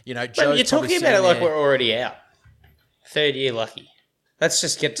you're talking about it like we're already out. Third year lucky. Let's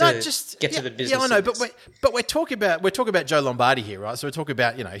just get to the business. Yeah, I know, but we're talking about Joe Lombardi here, right? So we're talking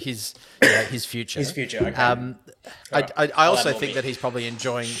about his future. His future. Okay. I also think that he's probably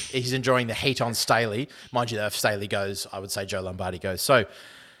enjoying the heat on Staley. Mind you, though, if Staley goes, I would say Joe Lombardi goes. So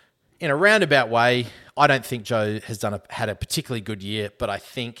in a roundabout way, I don't think Joe has had a particularly good year, but I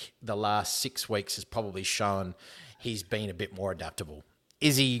think the last 6 weeks has probably shown he's been a bit more adaptable.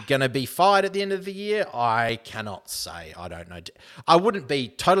 Is he going to be fired at the end of the year? I cannot say. I don't know. I wouldn't be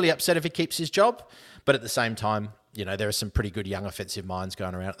totally upset if he keeps his job, but at the same time, there are some pretty good young offensive minds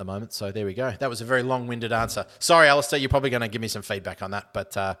going around at the moment. So there we go. That was a very long-winded answer. Sorry, Alistair, you're probably going to give me some feedback on that,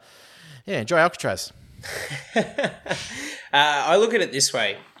 but enjoy Alcatraz. I look at it this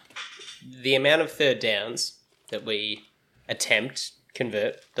way. The amount of third downs that we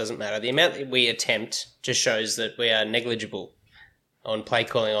convert, doesn't matter. The amount that we attempt just shows that we are negligible on play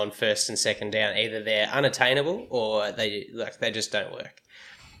calling on first and second down. Either they're unattainable or they just don't work.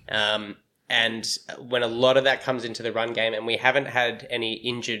 And when a lot of that comes into the run game, and we haven't had any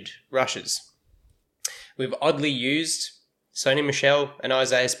injured rushers, we've oddly used Sony Michel and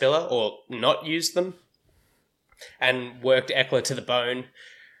Isaiah Spiller, or not used them, and worked Eckler to the bone,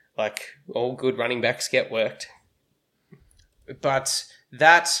 like all good running backs get worked. But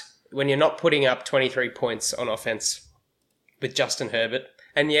that, when you're not putting up 23 points on offense with Justin Herbert,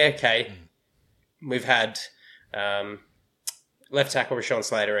 and we've had left tackle Rashawn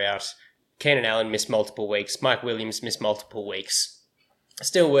Slater out, Keenan Allen missed multiple weeks, Mike Williams missed multiple weeks,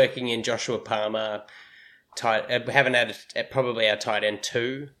 still working in Joshua Palmer, haven't had probably our tight end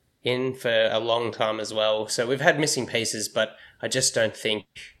 2 in for a long time as well. So we've had missing pieces, but I just don't think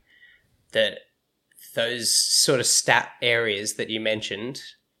that those sort of stat areas that you mentioned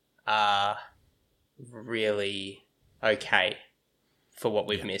are really okay for what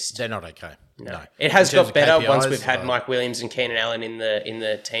we've missed. They're not okay. No. It has got better KPIs, once we've had Mike Williams and Keenan Allen in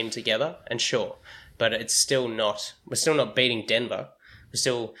the team together, and sure, but it's still not. We're still not beating Denver. We're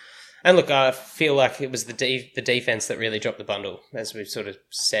still, and look, I feel like it was the defense that really dropped the bundle, as we've sort of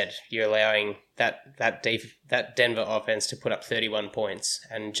said. You're allowing that Denver offense to put up 31 points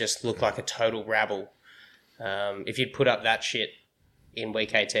and just look like a total rabble. If you'd put up that shit in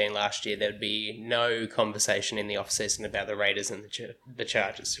Week 18 last year, there'd be no conversation in the offseason about the Raiders and the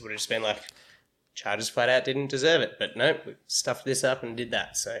Chargers. It would have just been like, Chargers flat out didn't deserve it. But no, we stuffed this up and did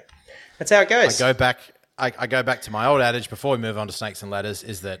that. So that's how it goes. I go back to my old adage before we move on to snakes and ladders,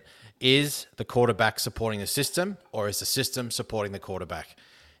 is that is the quarterback supporting the system, or is the system supporting the quarterback?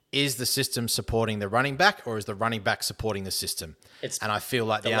 Is the system supporting the running back, or is the running back supporting the system? And I feel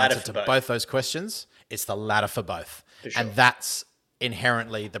like the answer to both those questions, it's the latter for both. For sure. And that's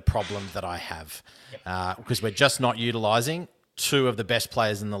inherently the problem that I have, because we're just not utilising two of the best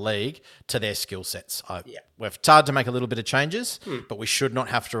players in the league to their skill sets. We've started to make a little bit of changes, but we should not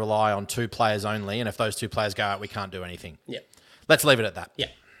have to rely on two players only. And if those two players go out, we can't do anything. Yeah, let's leave it at that. Yeah,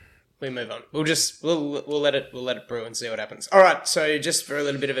 we move on. We'll let it brew and see what happens. All right. So just for a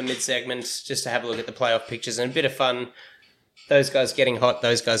little bit of a mid segment, just to have a look at the playoff pictures and a bit of fun. Those guys getting hot.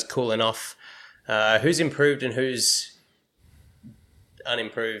 Those guys cooling off. Who's improved and who's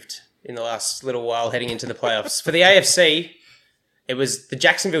unimproved in the last little while heading into the playoffs? For the AFC, it was the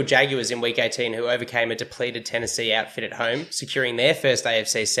Jacksonville Jaguars in Week 18 who overcame a depleted Tennessee outfit at home, securing their first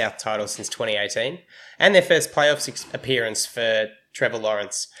AFC South title since 2018 and their first playoffs appearance for Trevor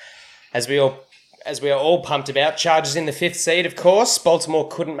Lawrence. As we are all pumped about, Chargers in the 5th seed, of course. Baltimore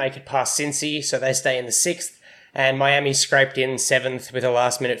couldn't make it past Cincy, so they stay in the 6th. And Miami scraped in 7th with a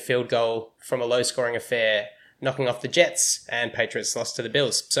last-minute field goal from a low-scoring affair, knocking off the Jets, and Patriots lost to the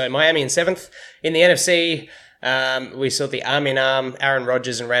Bills. So Miami in 7th. In the NFC, we saw the arm-in-arm, Aaron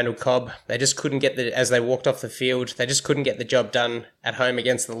Rodgers and Randall Cobb. They just couldn't get as they walked off the field, they just couldn't get the job done at home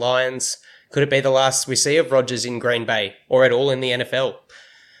against the Lions. Could it be the last we see of Rodgers in Green Bay, or at all in the NFL?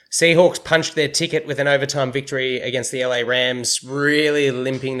 Seahawks punched their ticket with an overtime victory against the LA Rams, really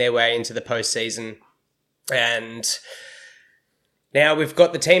limping their way into the postseason. And now we've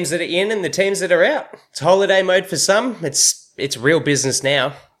got the teams that are in and the teams that are out. It's holiday mode for some. It's real business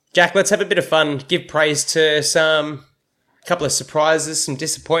now. Jack, let's have a bit of fun. Give praise to a couple of surprises, some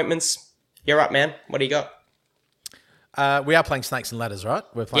disappointments. You're up, man. What do you got? We are playing Snakes and Ladders, right?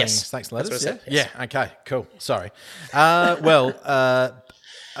 We're playing Snakes and Ladders? That's what I said. Yes. Yeah, okay, cool. Sorry.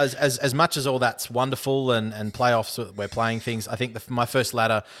 As much as all that's wonderful and playoffs, we're playing things, I think my first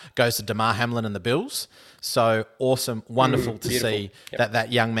ladder goes to DeMar Hamlin and the Bills. So awesome, wonderful to see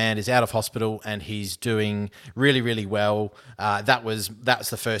that young man is out of hospital and he's doing really, really well. That's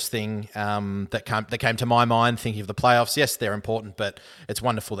the first thing that came to my mind thinking of the playoffs. Yes, they're important, but it's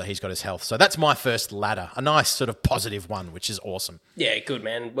wonderful that he's got his health. So that's my first ladder, a nice sort of positive one, which is awesome. Yeah, good,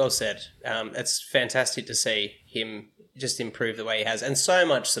 man. Well said. It's fantastic to see him just improve the way he has, and so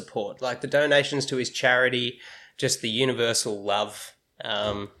much support, like the donations to his charity, just the universal love.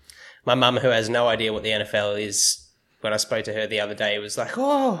 My mum, who has no idea what the NFL is, when I spoke to her the other day, was like,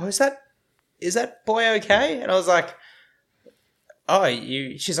 "Oh, is that boy okay?" And I was like, "Oh,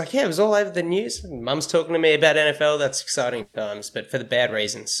 you?" She's like, "Yeah, it was all over the news." And Mum's talking to me about NFL. That's exciting times, but for the bad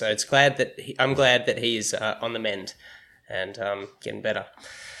reasons. So I'm glad that he is on the mend and getting better.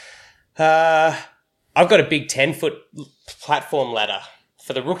 I've got a big 10-foot platform ladder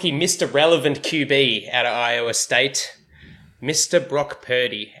for the rookie Mr. Relevant QB out of Iowa State, Mr. Brock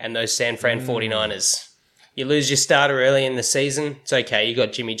Purdy and those San Fran 49ers. You lose your starter early in the season, it's okay, you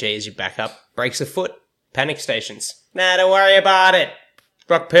got Jimmy G as your backup. Breaks a foot, panic stations. Nah, don't worry about it.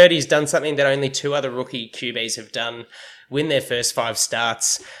 Brock Purdy's done something that only 2 other rookie QBs have done, win their first 5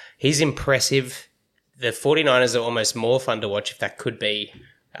 starts. He's impressive. The 49ers are almost more fun to watch if that could be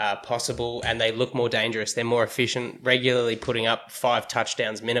possible, and they look more dangerous. They're more efficient, regularly putting up 5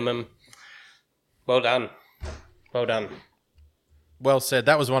 touchdowns minimum. Well done. Well done. Well said.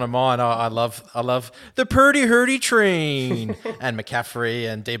 That was one of mine. I love the Purdy Hurdy train and McCaffrey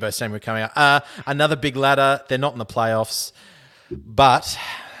and Deebo Samuel coming out. Another big ladder. They're not in the playoffs, but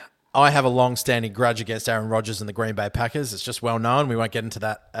I have a long-standing grudge against Aaron Rodgers and the Green Bay Packers. It's just well known. We won't get into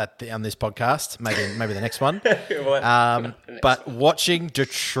that on this podcast. Maybe the next one. But watching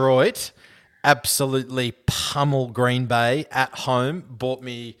Detroit absolutely pummel Green Bay at home brought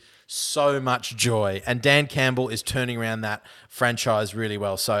me so much joy. And Dan Campbell is turning around that franchise really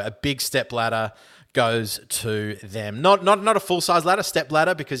well. So a big step ladder goes to them. Not a full-size ladder, step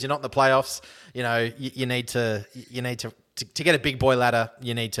ladder, because you're not in the playoffs. You know, you need to get a big boy ladder,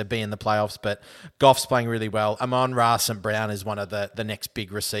 you need to be in the playoffs, but Goff's playing really well. Amon-Ra St. Brown is one of the next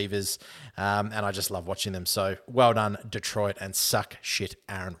big receivers, and I just love watching them. So well done, Detroit, and suck shit,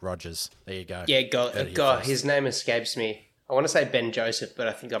 Aaron Rodgers. There you go. Yeah, God, his name escapes me. I want to say Ben Joseph, but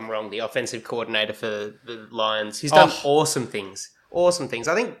I think I'm wrong. The offensive coordinator for the Lions. He's done awesome things. Awesome things.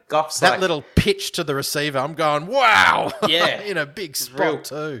 I think Goff's that little pitch to the receiver. I'm going, wow. Yeah. In a big spot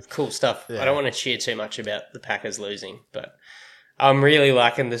too. Cool stuff. Yeah. I don't want to cheer too much about the Packers losing, but I'm really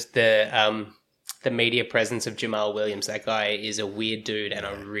liking the media presence of Jamal Williams. That guy is a weird dude, and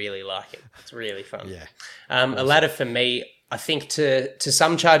I really like it. It's really fun. Yeah. A ladder for me, I think to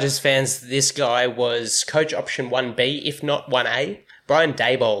some Chargers fans, this guy was coach option 1B, if not 1A. Brian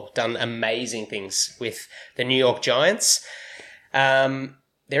Daboll done amazing things with the New York Giants.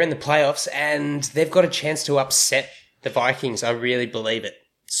 They're in the playoffs and they've got a chance to upset the Vikings. I really believe it.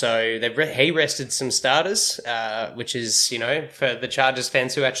 So he rested some starters, which is, for the Chargers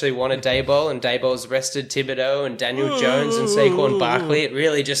fans who actually wanted Daboll, and Daboll's rested Thibodeau and Daniel Jones and Saquon Barkley. It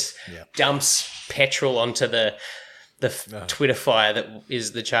really just dumps petrol onto the Twitter fire that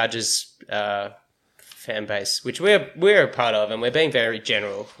is the Chargers fan base, which we're a part of, and we're being very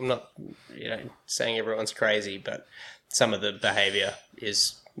general. I'm not saying everyone's crazy, but some of the behaviour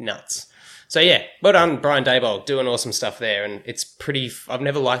is nuts. So yeah, well done, Brian Daboll, doing awesome stuff there. And it's pretty, I've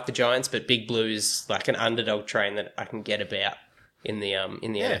never liked the Giants, but Big Blue's like an underdog train that I can get about in the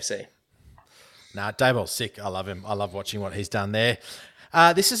NFC. Nah, Daboll's sick. I love him. I love watching what he's done there.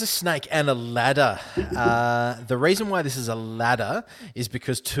 This is a snake and a ladder. The reason why this is a ladder is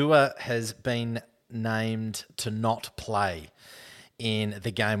because Tua has been named to not play in the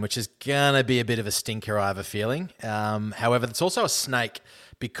game, which is going to be a bit of a stinker, I have a feeling. However, it's also a snake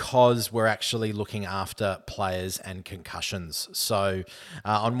because we're actually looking after players and concussions. So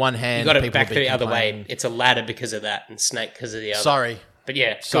on one hand, you got it back the other way. It's a ladder because of that and snake because of the other. Sorry. But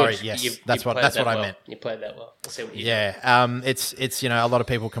yeah, sorry, good. Yes, that's what I meant. You played that well. I'll see what you do. It's a lot of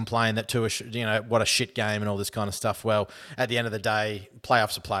people complain that Tua, what a shit game and all this kind of stuff. Well, at the end of the day,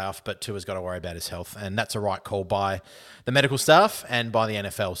 playoffs are playoff, but Tua's got to worry about his health, and that's a right call by the medical staff and by the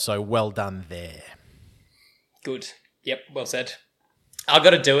NFL. So well done there. Good. Yep. Well said. I've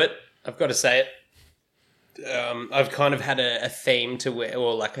got to do it. I've got to say it. I've kind of had a theme to where,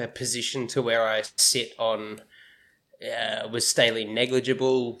 or like a position to where I sit on. Was Staley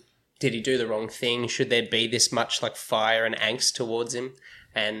negligible? Did he do the wrong thing? Should there be this much like fire and angst towards him?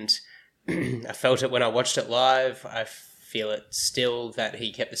 And I felt it when I watched it live. I feel it still that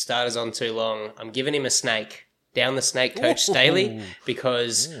he kept the starters on too long. I'm giving him a snake. Down the snake, Coach Staley,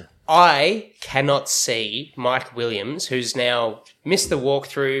 because I cannot see Mike Williams, who's now missed the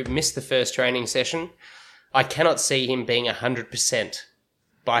walkthrough, missed the first training session. I cannot see him being 100%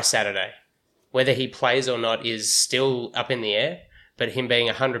 by Saturday. Whether he plays or not is still up in the air, but him being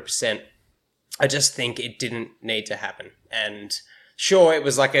 100%, I just think it didn't need to happen. And sure, it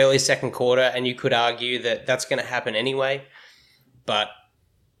was like early second quarter, and you could argue that that's going to happen anyway, but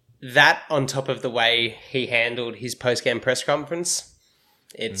that on top of the way he handled his post-game press conference,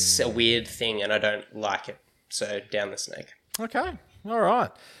 it's a weird thing, and I don't like it. So down the snake. Okay, all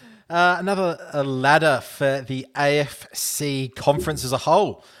right. Another ladder for the AFC conference as a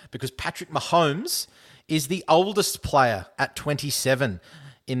whole, because Patrick Mahomes is the oldest player at 27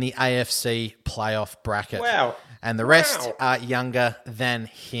 in the AFC playoff bracket. Wow. And the rest are younger than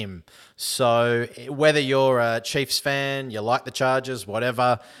him. So whether you're a Chiefs fan, you like the Chargers,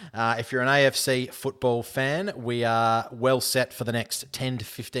 whatever, if you're an AFC football fan, we are well set for the next 10 to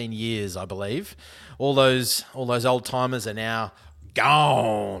 15 years, I believe. All those old timers are now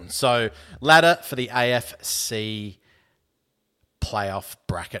gone. So ladder for the AFC playoff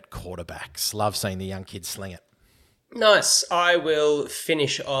bracket quarterbacks. Love seeing the young kids sling it. Nice. I will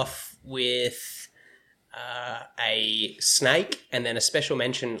finish off with a snake and then a special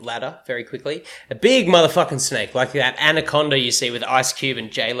mention ladder very quickly. A big motherfucking snake, like that anaconda you see with Ice Cube and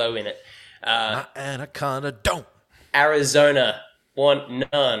J-Lo in it. Anaconda don't. Arizona want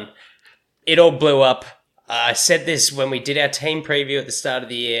none. It all blew up. I said this when we did our team preview at the start of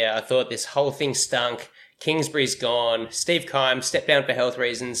the year. I thought this whole thing stunk. Kingsbury's gone. Steve Keim stepped down for health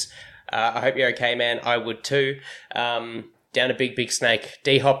reasons. I hope you're okay, man. I would too. Down a big snake.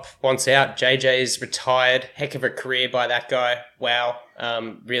 D-Hop wants out. JJ's retired. Heck of a career by that guy. Wow.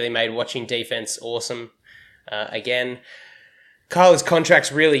 Really made watching defense awesome again. Kyler's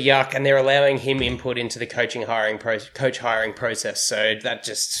contract's really yuck, and they're allowing him input into the coach hiring process. So that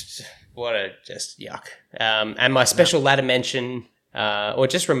just yuck. And my special ladder mention, or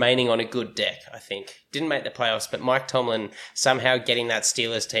just remaining on a good deck, I think. Didn't make the playoffs, but Mike Tomlin somehow getting that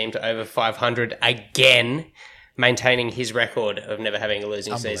Steelers team to over 500 again, maintaining his record of never having a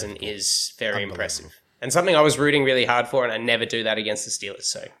losing season is very impressive. And something I was rooting really hard for, and I never do that against the Steelers.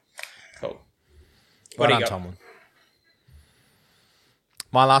 So, cool. What do you got? Tomlin.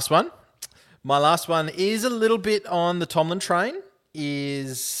 My last one is a little bit on the Tomlin train,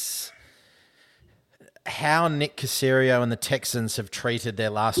 is how Nick Caserio and the Texans have treated their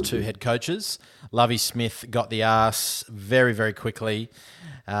last two head coaches. Lovie Smith got the arse very, very quickly.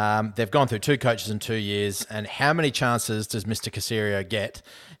 They've gone through two coaches in 2 years, and how many chances does Mr. Caserio get?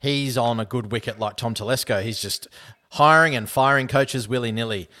 He's on a good wicket like Tom Telesco. He's just hiring and firing coaches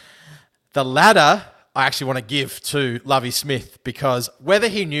willy-nilly. The ladder I actually want to give to Lovie Smith, because whether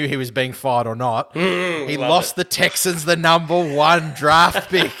he knew he was being fired or not, he lost the Texans the number 1 draft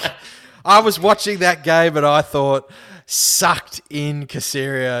pick. I was watching that game and I thought, sucked in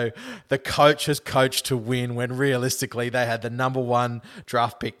Caserio. The coach has coached to win when realistically they had the number 1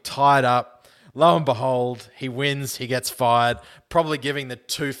 draft pick tied up. Lo and behold, he wins, he gets fired, probably giving the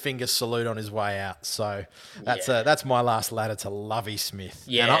 2-finger salute on his way out. So that's my last ladder to Lovie Smith.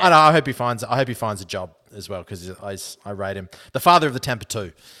 Yeah, and I hope he finds a job as well, because I rate him the father of the Tampa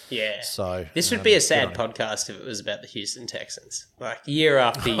 2. Yeah. So this would be a sad podcast if it was about the Houston Texans. Like year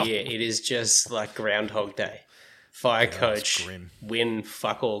after year, it is just like Groundhog Day. Fire coach, win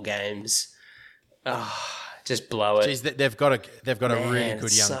fuck all games. Just blow it. Jeez, they've got a really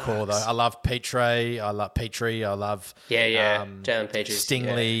good young core though. I love Petrie. I love Jalen Petrie,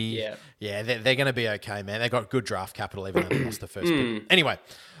 Stingley. Yeah. They're going to be okay, man. They got good draft capital, even though they lost the first pick. Anyway,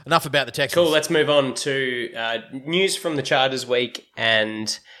 enough about the Texans. Cool. Let's move on to news from the Chargers week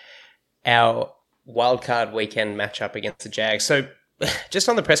and our wildcard weekend matchup against the Jags. So, just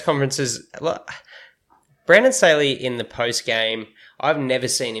on the press conferences, Brandon Staley in the post game, I've never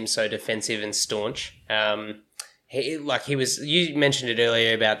seen him so defensive and staunch. He was. You mentioned it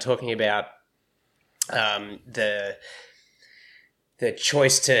earlier about talking about the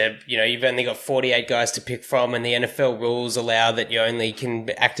choice to, you've only got 48 guys to pick from, and the NFL rules allow that you only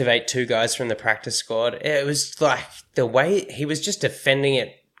can activate 2 guys from the practice squad. It was like the way he was just defending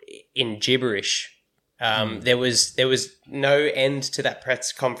it in gibberish. There was no end to that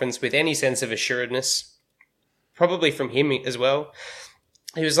press conference with any sense of assuredness, probably from him as well.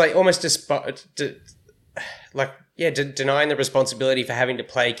 He was like almost denying the responsibility for having to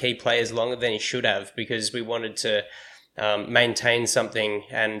play key players longer than he should have, because we wanted to maintain something,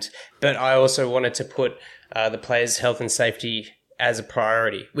 but I also wanted to put the players' health and safety as a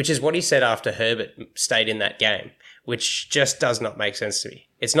priority, which is what he said after Herbert stayed in that game, which just does not make sense to me.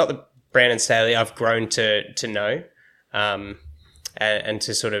 It's not the Brandon Staley I've grown to know and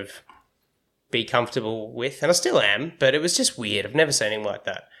to sort of be comfortable with, and I still am, but it was just weird. I've never seen him like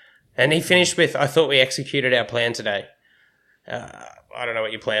that. And he finished with, "I thought we executed our plan today." I don't know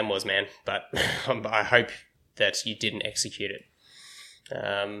what your plan was, man, but I hope that you didn't execute it.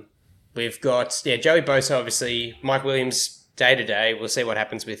 We've got Joey Bosa, obviously. Mike Williams, day to day. We'll see what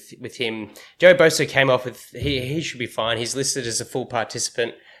happens with him. Joey Bosa came off with, he should be fine. He's listed as a full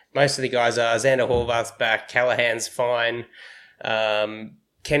participant. Most of the guys are. Xander Horvath's back. Callahan's fine.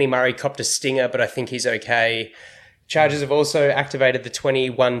 Kenny Murray copped a stinger, but I think he's okay. Chargers have also activated the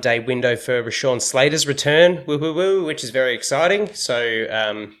 21-day window for Rashawn Slater's return, which is very exciting.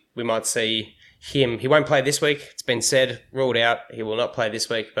 So we might see him. He won't play this week. It's been said, ruled out. He will not play this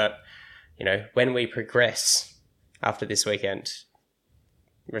week. But, when we progress after this weekend,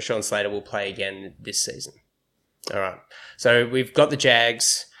 Rashawn Slater will play again this season. All right. So we've got the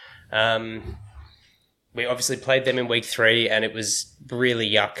Jags. We obviously played them in week 3, and it was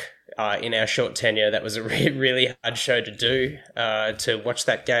really yuck in our short tenure. That was a really hard show to do, to watch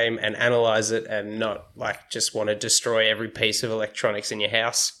that game and analyze it and not just want to destroy every piece of electronics in your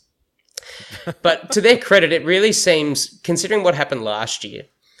house. But to their credit, it really seems, considering what happened last year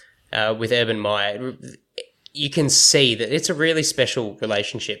with Urban Meyer, you can see that it's a really special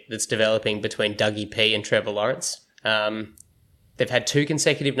relationship that's developing between Dougie P and Trevor Lawrence. They've had 2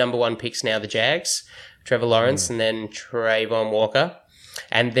 consecutive number 1 picks now, the Jags, Trevor Lawrence and then Trayvon Walker.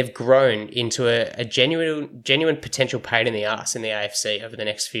 And they've grown into a genuine potential pain in the ass in the AFC over the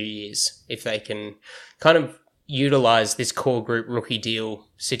next few years, if they can kind of utilize this core group rookie deal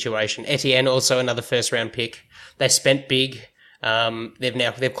situation. Etienne, also another first-round pick. They spent big.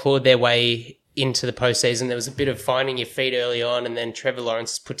 They've clawed their way into the postseason. There was a bit of finding your feet early on, and then Trevor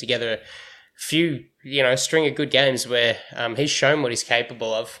Lawrence put together few, string of good games where he's shown what he's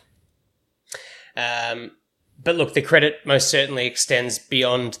capable of. But look, the credit most certainly extends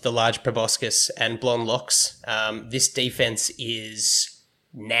beyond the large proboscis and blonde locks. This defense is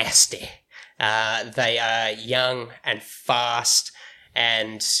nasty. They are young and fast,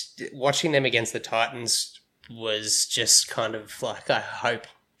 and watching them against the Titans was just kind of like, I hope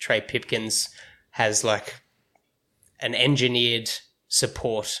Trey Pipkins has like an engineered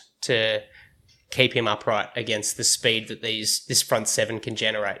support to keep him upright against the speed that this front seven can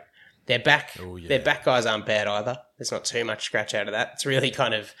generate. Their back guys aren't bad either. There's not too much scratch out of that. It's really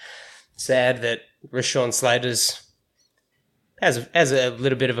kind of sad that Rashawn Slater's has a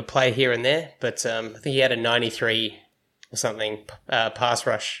little bit of a play here and there, but I think he had a 93 or something pass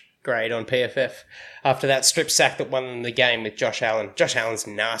rush grade on PFF after that strip sack that won the game with Josh Allen. Josh Allen's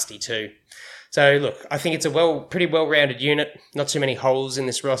nasty too. So look, I think it's a pretty well-rounded unit. Not too many holes in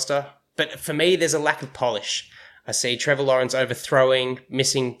this roster, but for me, there's a lack of polish. I see Trevor Lawrence overthrowing,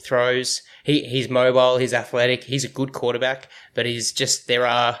 missing throws. He's mobile, he's athletic, he's a good quarterback, but he's just there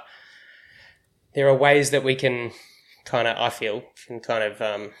are ways that we can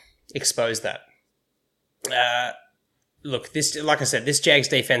expose that. Look, like I said, this Jags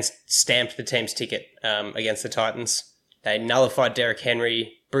defense stamped the team's ticket against the Titans. They nullified Derrick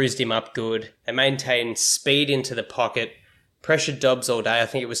Henry, bruised him up good. They maintained speed into the pocket, pressured Dobbs all day. I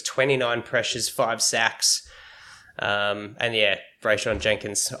think it was 29 pressures, 5 sacks. Brayshawn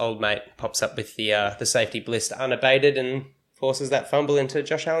Jenkins, old mate, pops up with the safety bliss unabated and forces that fumble into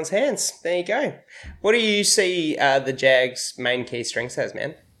Josh Allen's hands. There you go. What do you see the Jags' main key strengths as,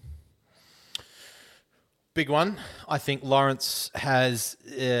 man? Big one. I think Lawrence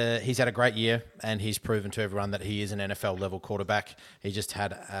he's had a great year, and he's proven to everyone that he is an NFL level quarterback. He just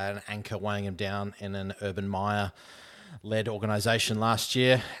had an anchor weighing him down in an Urban Meyer-led organisation last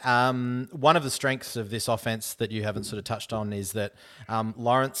year. One of the strengths of this offense that you haven't sort of touched on is that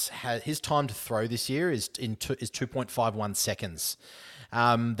Lawrence his time to throw this year is 2.51 seconds.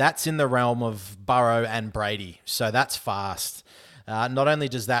 That's in the realm of Burrow and Brady, so that's fast. Not only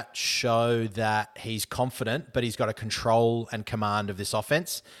does that show that he's confident, but he's got a control and command of this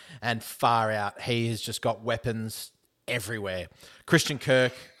offense, and far out, he has just got weapons everywhere. Christian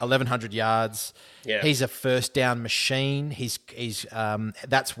Kirk, 1,100 yards. Yeah. He's a first down machine.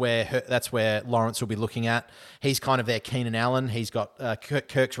 That's where Lawrence will be looking at. He's kind of their Keenan Allen. He's got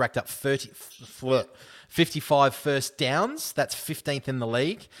Kirk's racked up 55 first downs. That's 15th in the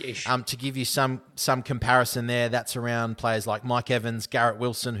league. To give you some comparison there, that's around players like Mike Evans, Garrett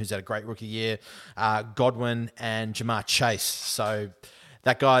Wilson, who's had a great rookie year, Godwin, and Jamar Chase. So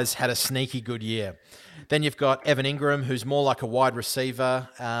that guy's had a sneaky good year. Then you've got Evan Ingram, who's more like a wide receiver,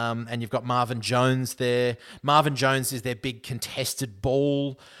 and you've got Marvin Jones there. Marvin Jones is their big contested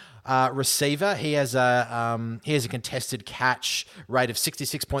ball receiver. He has a contested catch rate of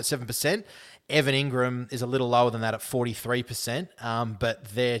 66.7%. Evan Ingram is a little lower than that at 43%, but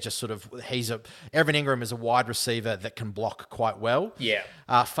they're just sort of Evan Ingram is a wide receiver that can block quite well. Yeah.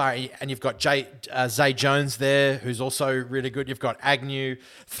 And you've got Zay Jones there, who's also really good. You've got Agnew,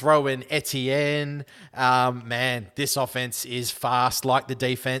 throw in Etienne. Man, this offense is fast like the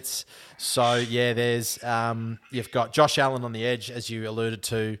defense. So yeah, there's you've got Josh Allen on the edge, as you alluded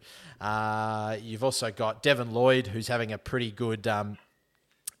to. You've also got Devin Lloyd, who's having a pretty good.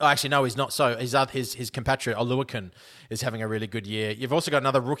 Actually, no, he's not. So his compatriot, Oluwakan, is having a really good year. You've also got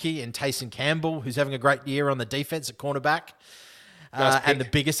another rookie in Taysom Campbell, who's having a great year on the defense at cornerback. And the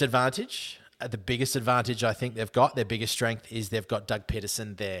biggest advantage I think they've got, their biggest strength, is they've got Doug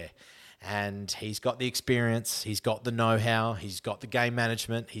Peterson there. And he's got the experience, he's got the know-how, he's got the game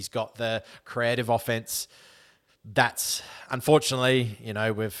management, he's got the creative offense. That's, unfortunately,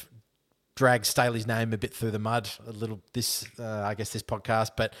 we've drag Staley's name a bit through the mud a little this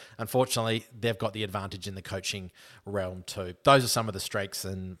podcast, but unfortunately they've got the advantage in the coaching realm too. Those are some of the strengths,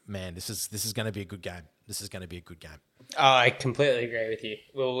 and man, this is going to be a good game. Oh, I completely agree with you.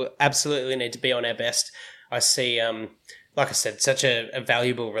 We'll absolutely need to be on our best. I see, like I said, such a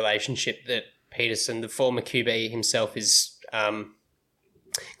valuable relationship that Peterson, the former QB himself, is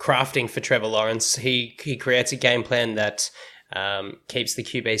crafting for Trevor Lawrence. He creates a game plan that keeps the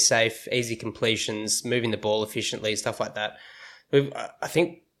QB safe, easy completions, moving the ball efficiently, stuff like that. I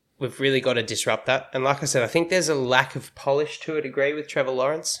think we've really got to disrupt that. And like I said, I think there's a lack of polish to a degree with Trevor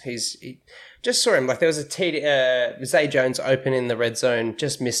Lawrence. He just saw him, like there was a Zay Jones open in the red zone,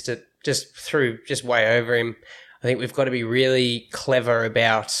 just missed it, just way over him. I think we've got to be really clever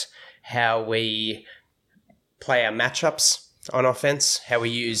about how we play our matchups on offense, how we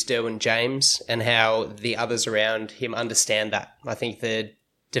use Derwin James, and how the others around him understand that. I think the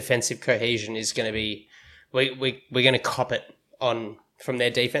defensive cohesion is going to be, we're going to cop it on from their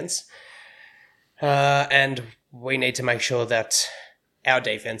defense. And we need to make sure that our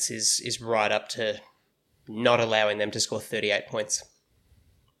defense is right up to not allowing them to score 38 points.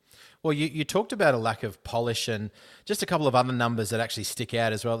 Well, you talked about a lack of polish and just a couple of other numbers that actually stick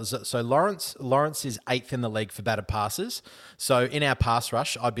out as well. So Lawrence is 8th in the league for batted passes. So in our pass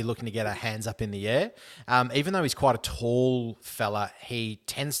rush, I'd be looking to get our hands up in the air. Even though he's quite a tall fella, he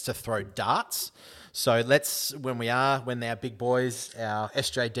tends to throw darts. So when our big boys, our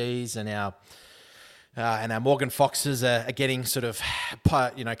SJDs and our Morgan Foxes are getting sort of,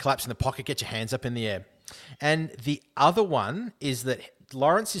 collapse in the pocket, get your hands up in the air. And the other one is that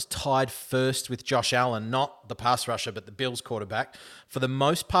Lawrence is tied first with Josh Allen, not the pass rusher, but the Bills quarterback, for the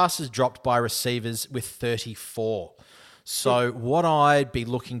most passes dropped by receivers with 34. So what I'd be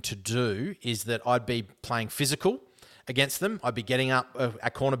looking to do is that I'd be playing physical against them. I'd be getting up our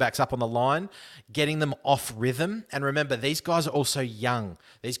cornerbacks up on the line, getting them off rhythm. And remember, these guys are also young.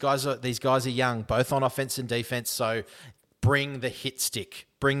 These guys are young, both on offense and defense. So bring the hit stick.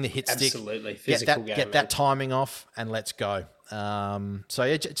 Absolutely. Physical game. Get that timing off and let's go. I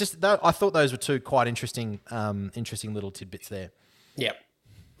thought those were two quite interesting little tidbits there. Yeah,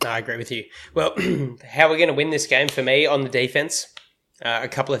 I agree with you. Well, how we're going to win this game for me on the defense, a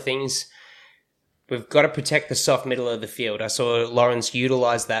couple of things. We've got to protect the soft middle of the field. I saw Lawrence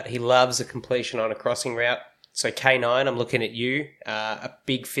utilize that. He loves a completion on a crossing route. So K9, I'm looking at you, a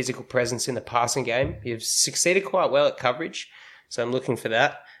big physical presence in the passing game. You've succeeded quite well at coverage, so I'm looking for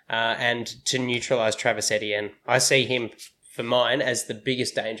that. And to neutralize Travis Etienne. I see him, for mine, as the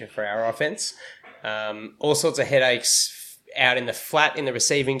biggest danger for our offense. All sorts of headaches out in the flat in the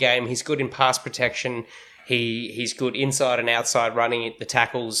receiving game. He's good in pass protection. He's good inside and outside running the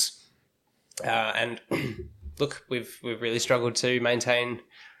tackles. And look, we've really struggled to maintain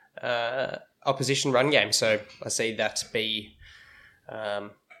opposition run game. So I see that to be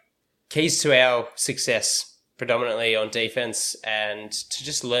keys to our success, predominantly on defense, and to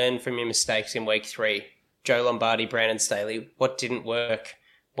just learn from your mistakes in week 3. Joe Lombardi, Brandon Staley, what didn't work?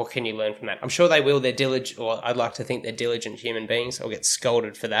 What can you learn from that? I'm sure they will. They're diligent, or I'd like to think they're diligent human beings. I'll get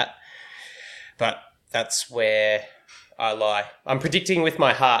scolded for that. But that's where I lie. I'm predicting with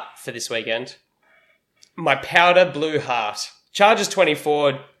my heart for this weekend. My powder blue heart. Chargers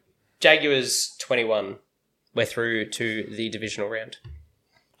 24, Jaguars 21. We're through to the divisional round.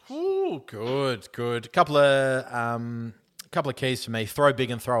 Ooh, good. Couple of keys for me. Throw big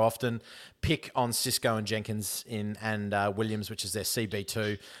and throw often. Pick on Cisco and Jenkins and Williams, which is their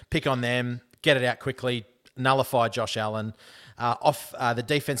CB2. Pick on them. Get it out quickly. Nullify Josh Allen. Off the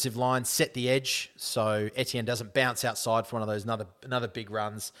defensive line, set the edge so Etienne doesn't bounce outside for one of those another big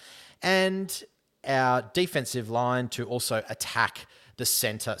runs. And our defensive line to also attack the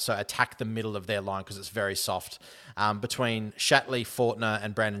center, so attack the middle of their line because it's very soft. Between Shatley, Fortner,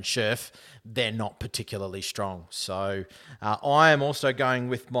 and Brandon Scherf, they're not particularly strong. So I am also going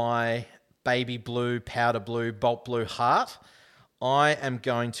with my baby blue, powder blue, bolt blue heart. I am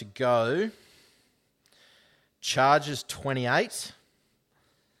going to go Chargers 28.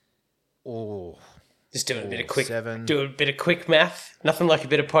 Oh, just doing a bit of quick math. Nothing like a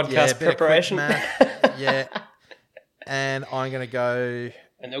bit of podcast preparation. Yeah. And I'm going to go...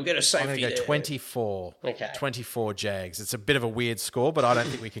 And they'll get a safety. I'm going to go 24. Okay. 24 Jags. It's a bit of a weird score, but I don't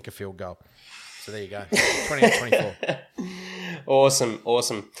think we kick a field goal. So there you go. 28-24. Awesome.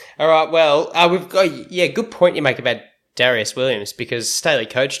 All right, well, we've got... Yeah, good point you make about Darius Williams, because Staley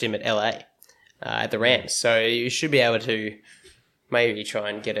coached him at LA at the Rams. So you should be able to maybe try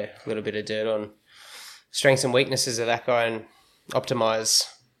and get a little bit of dirt on strengths and weaknesses of that guy and optimize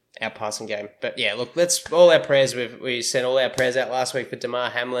our passing game. But yeah, look, all our prayers, we sent all our prayers out last week for Damar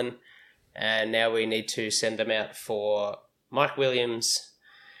Hamlin, and now we need to send them out for Mike Williams.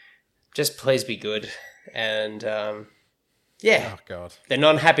 Just please be good. And yeah, oh God, the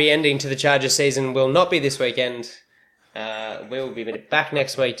non-happy ending to the Chargers season will not be this weekend. We will be back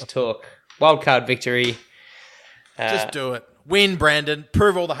next week to talk wildcard victory. Just do it. Win, Brandon.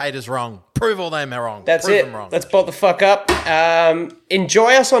 Prove all the haters wrong. Prove all them are wrong. That's Prove it. Them wrong. Let's bolt the fuck up.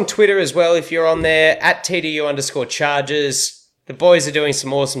 Enjoy us on Twitter as well if you're on there, at TDU_Chargers. The boys are doing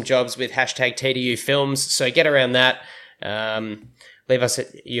some awesome jobs with hashtag TDU Films, so get around that. Leave us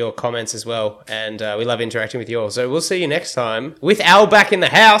your comments as well, and we love interacting with you all. So we'll see you next time with Al back in the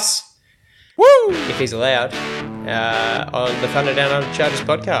house. Woo! If he's allowed. On the Thunder Down Under Chargers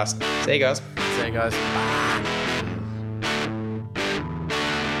podcast. See you guys. See you guys. Bye.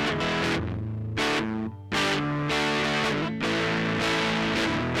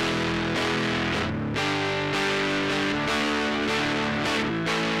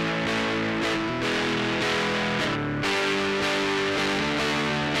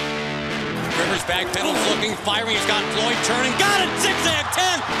 Rivers back pedals looking, firing. He's got Floyd turning. Got it! Zigzag,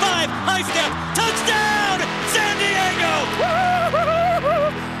 10, 5, high step, touchdown! San Diego!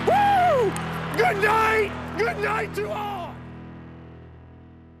 Woo! Good night! Good night to all!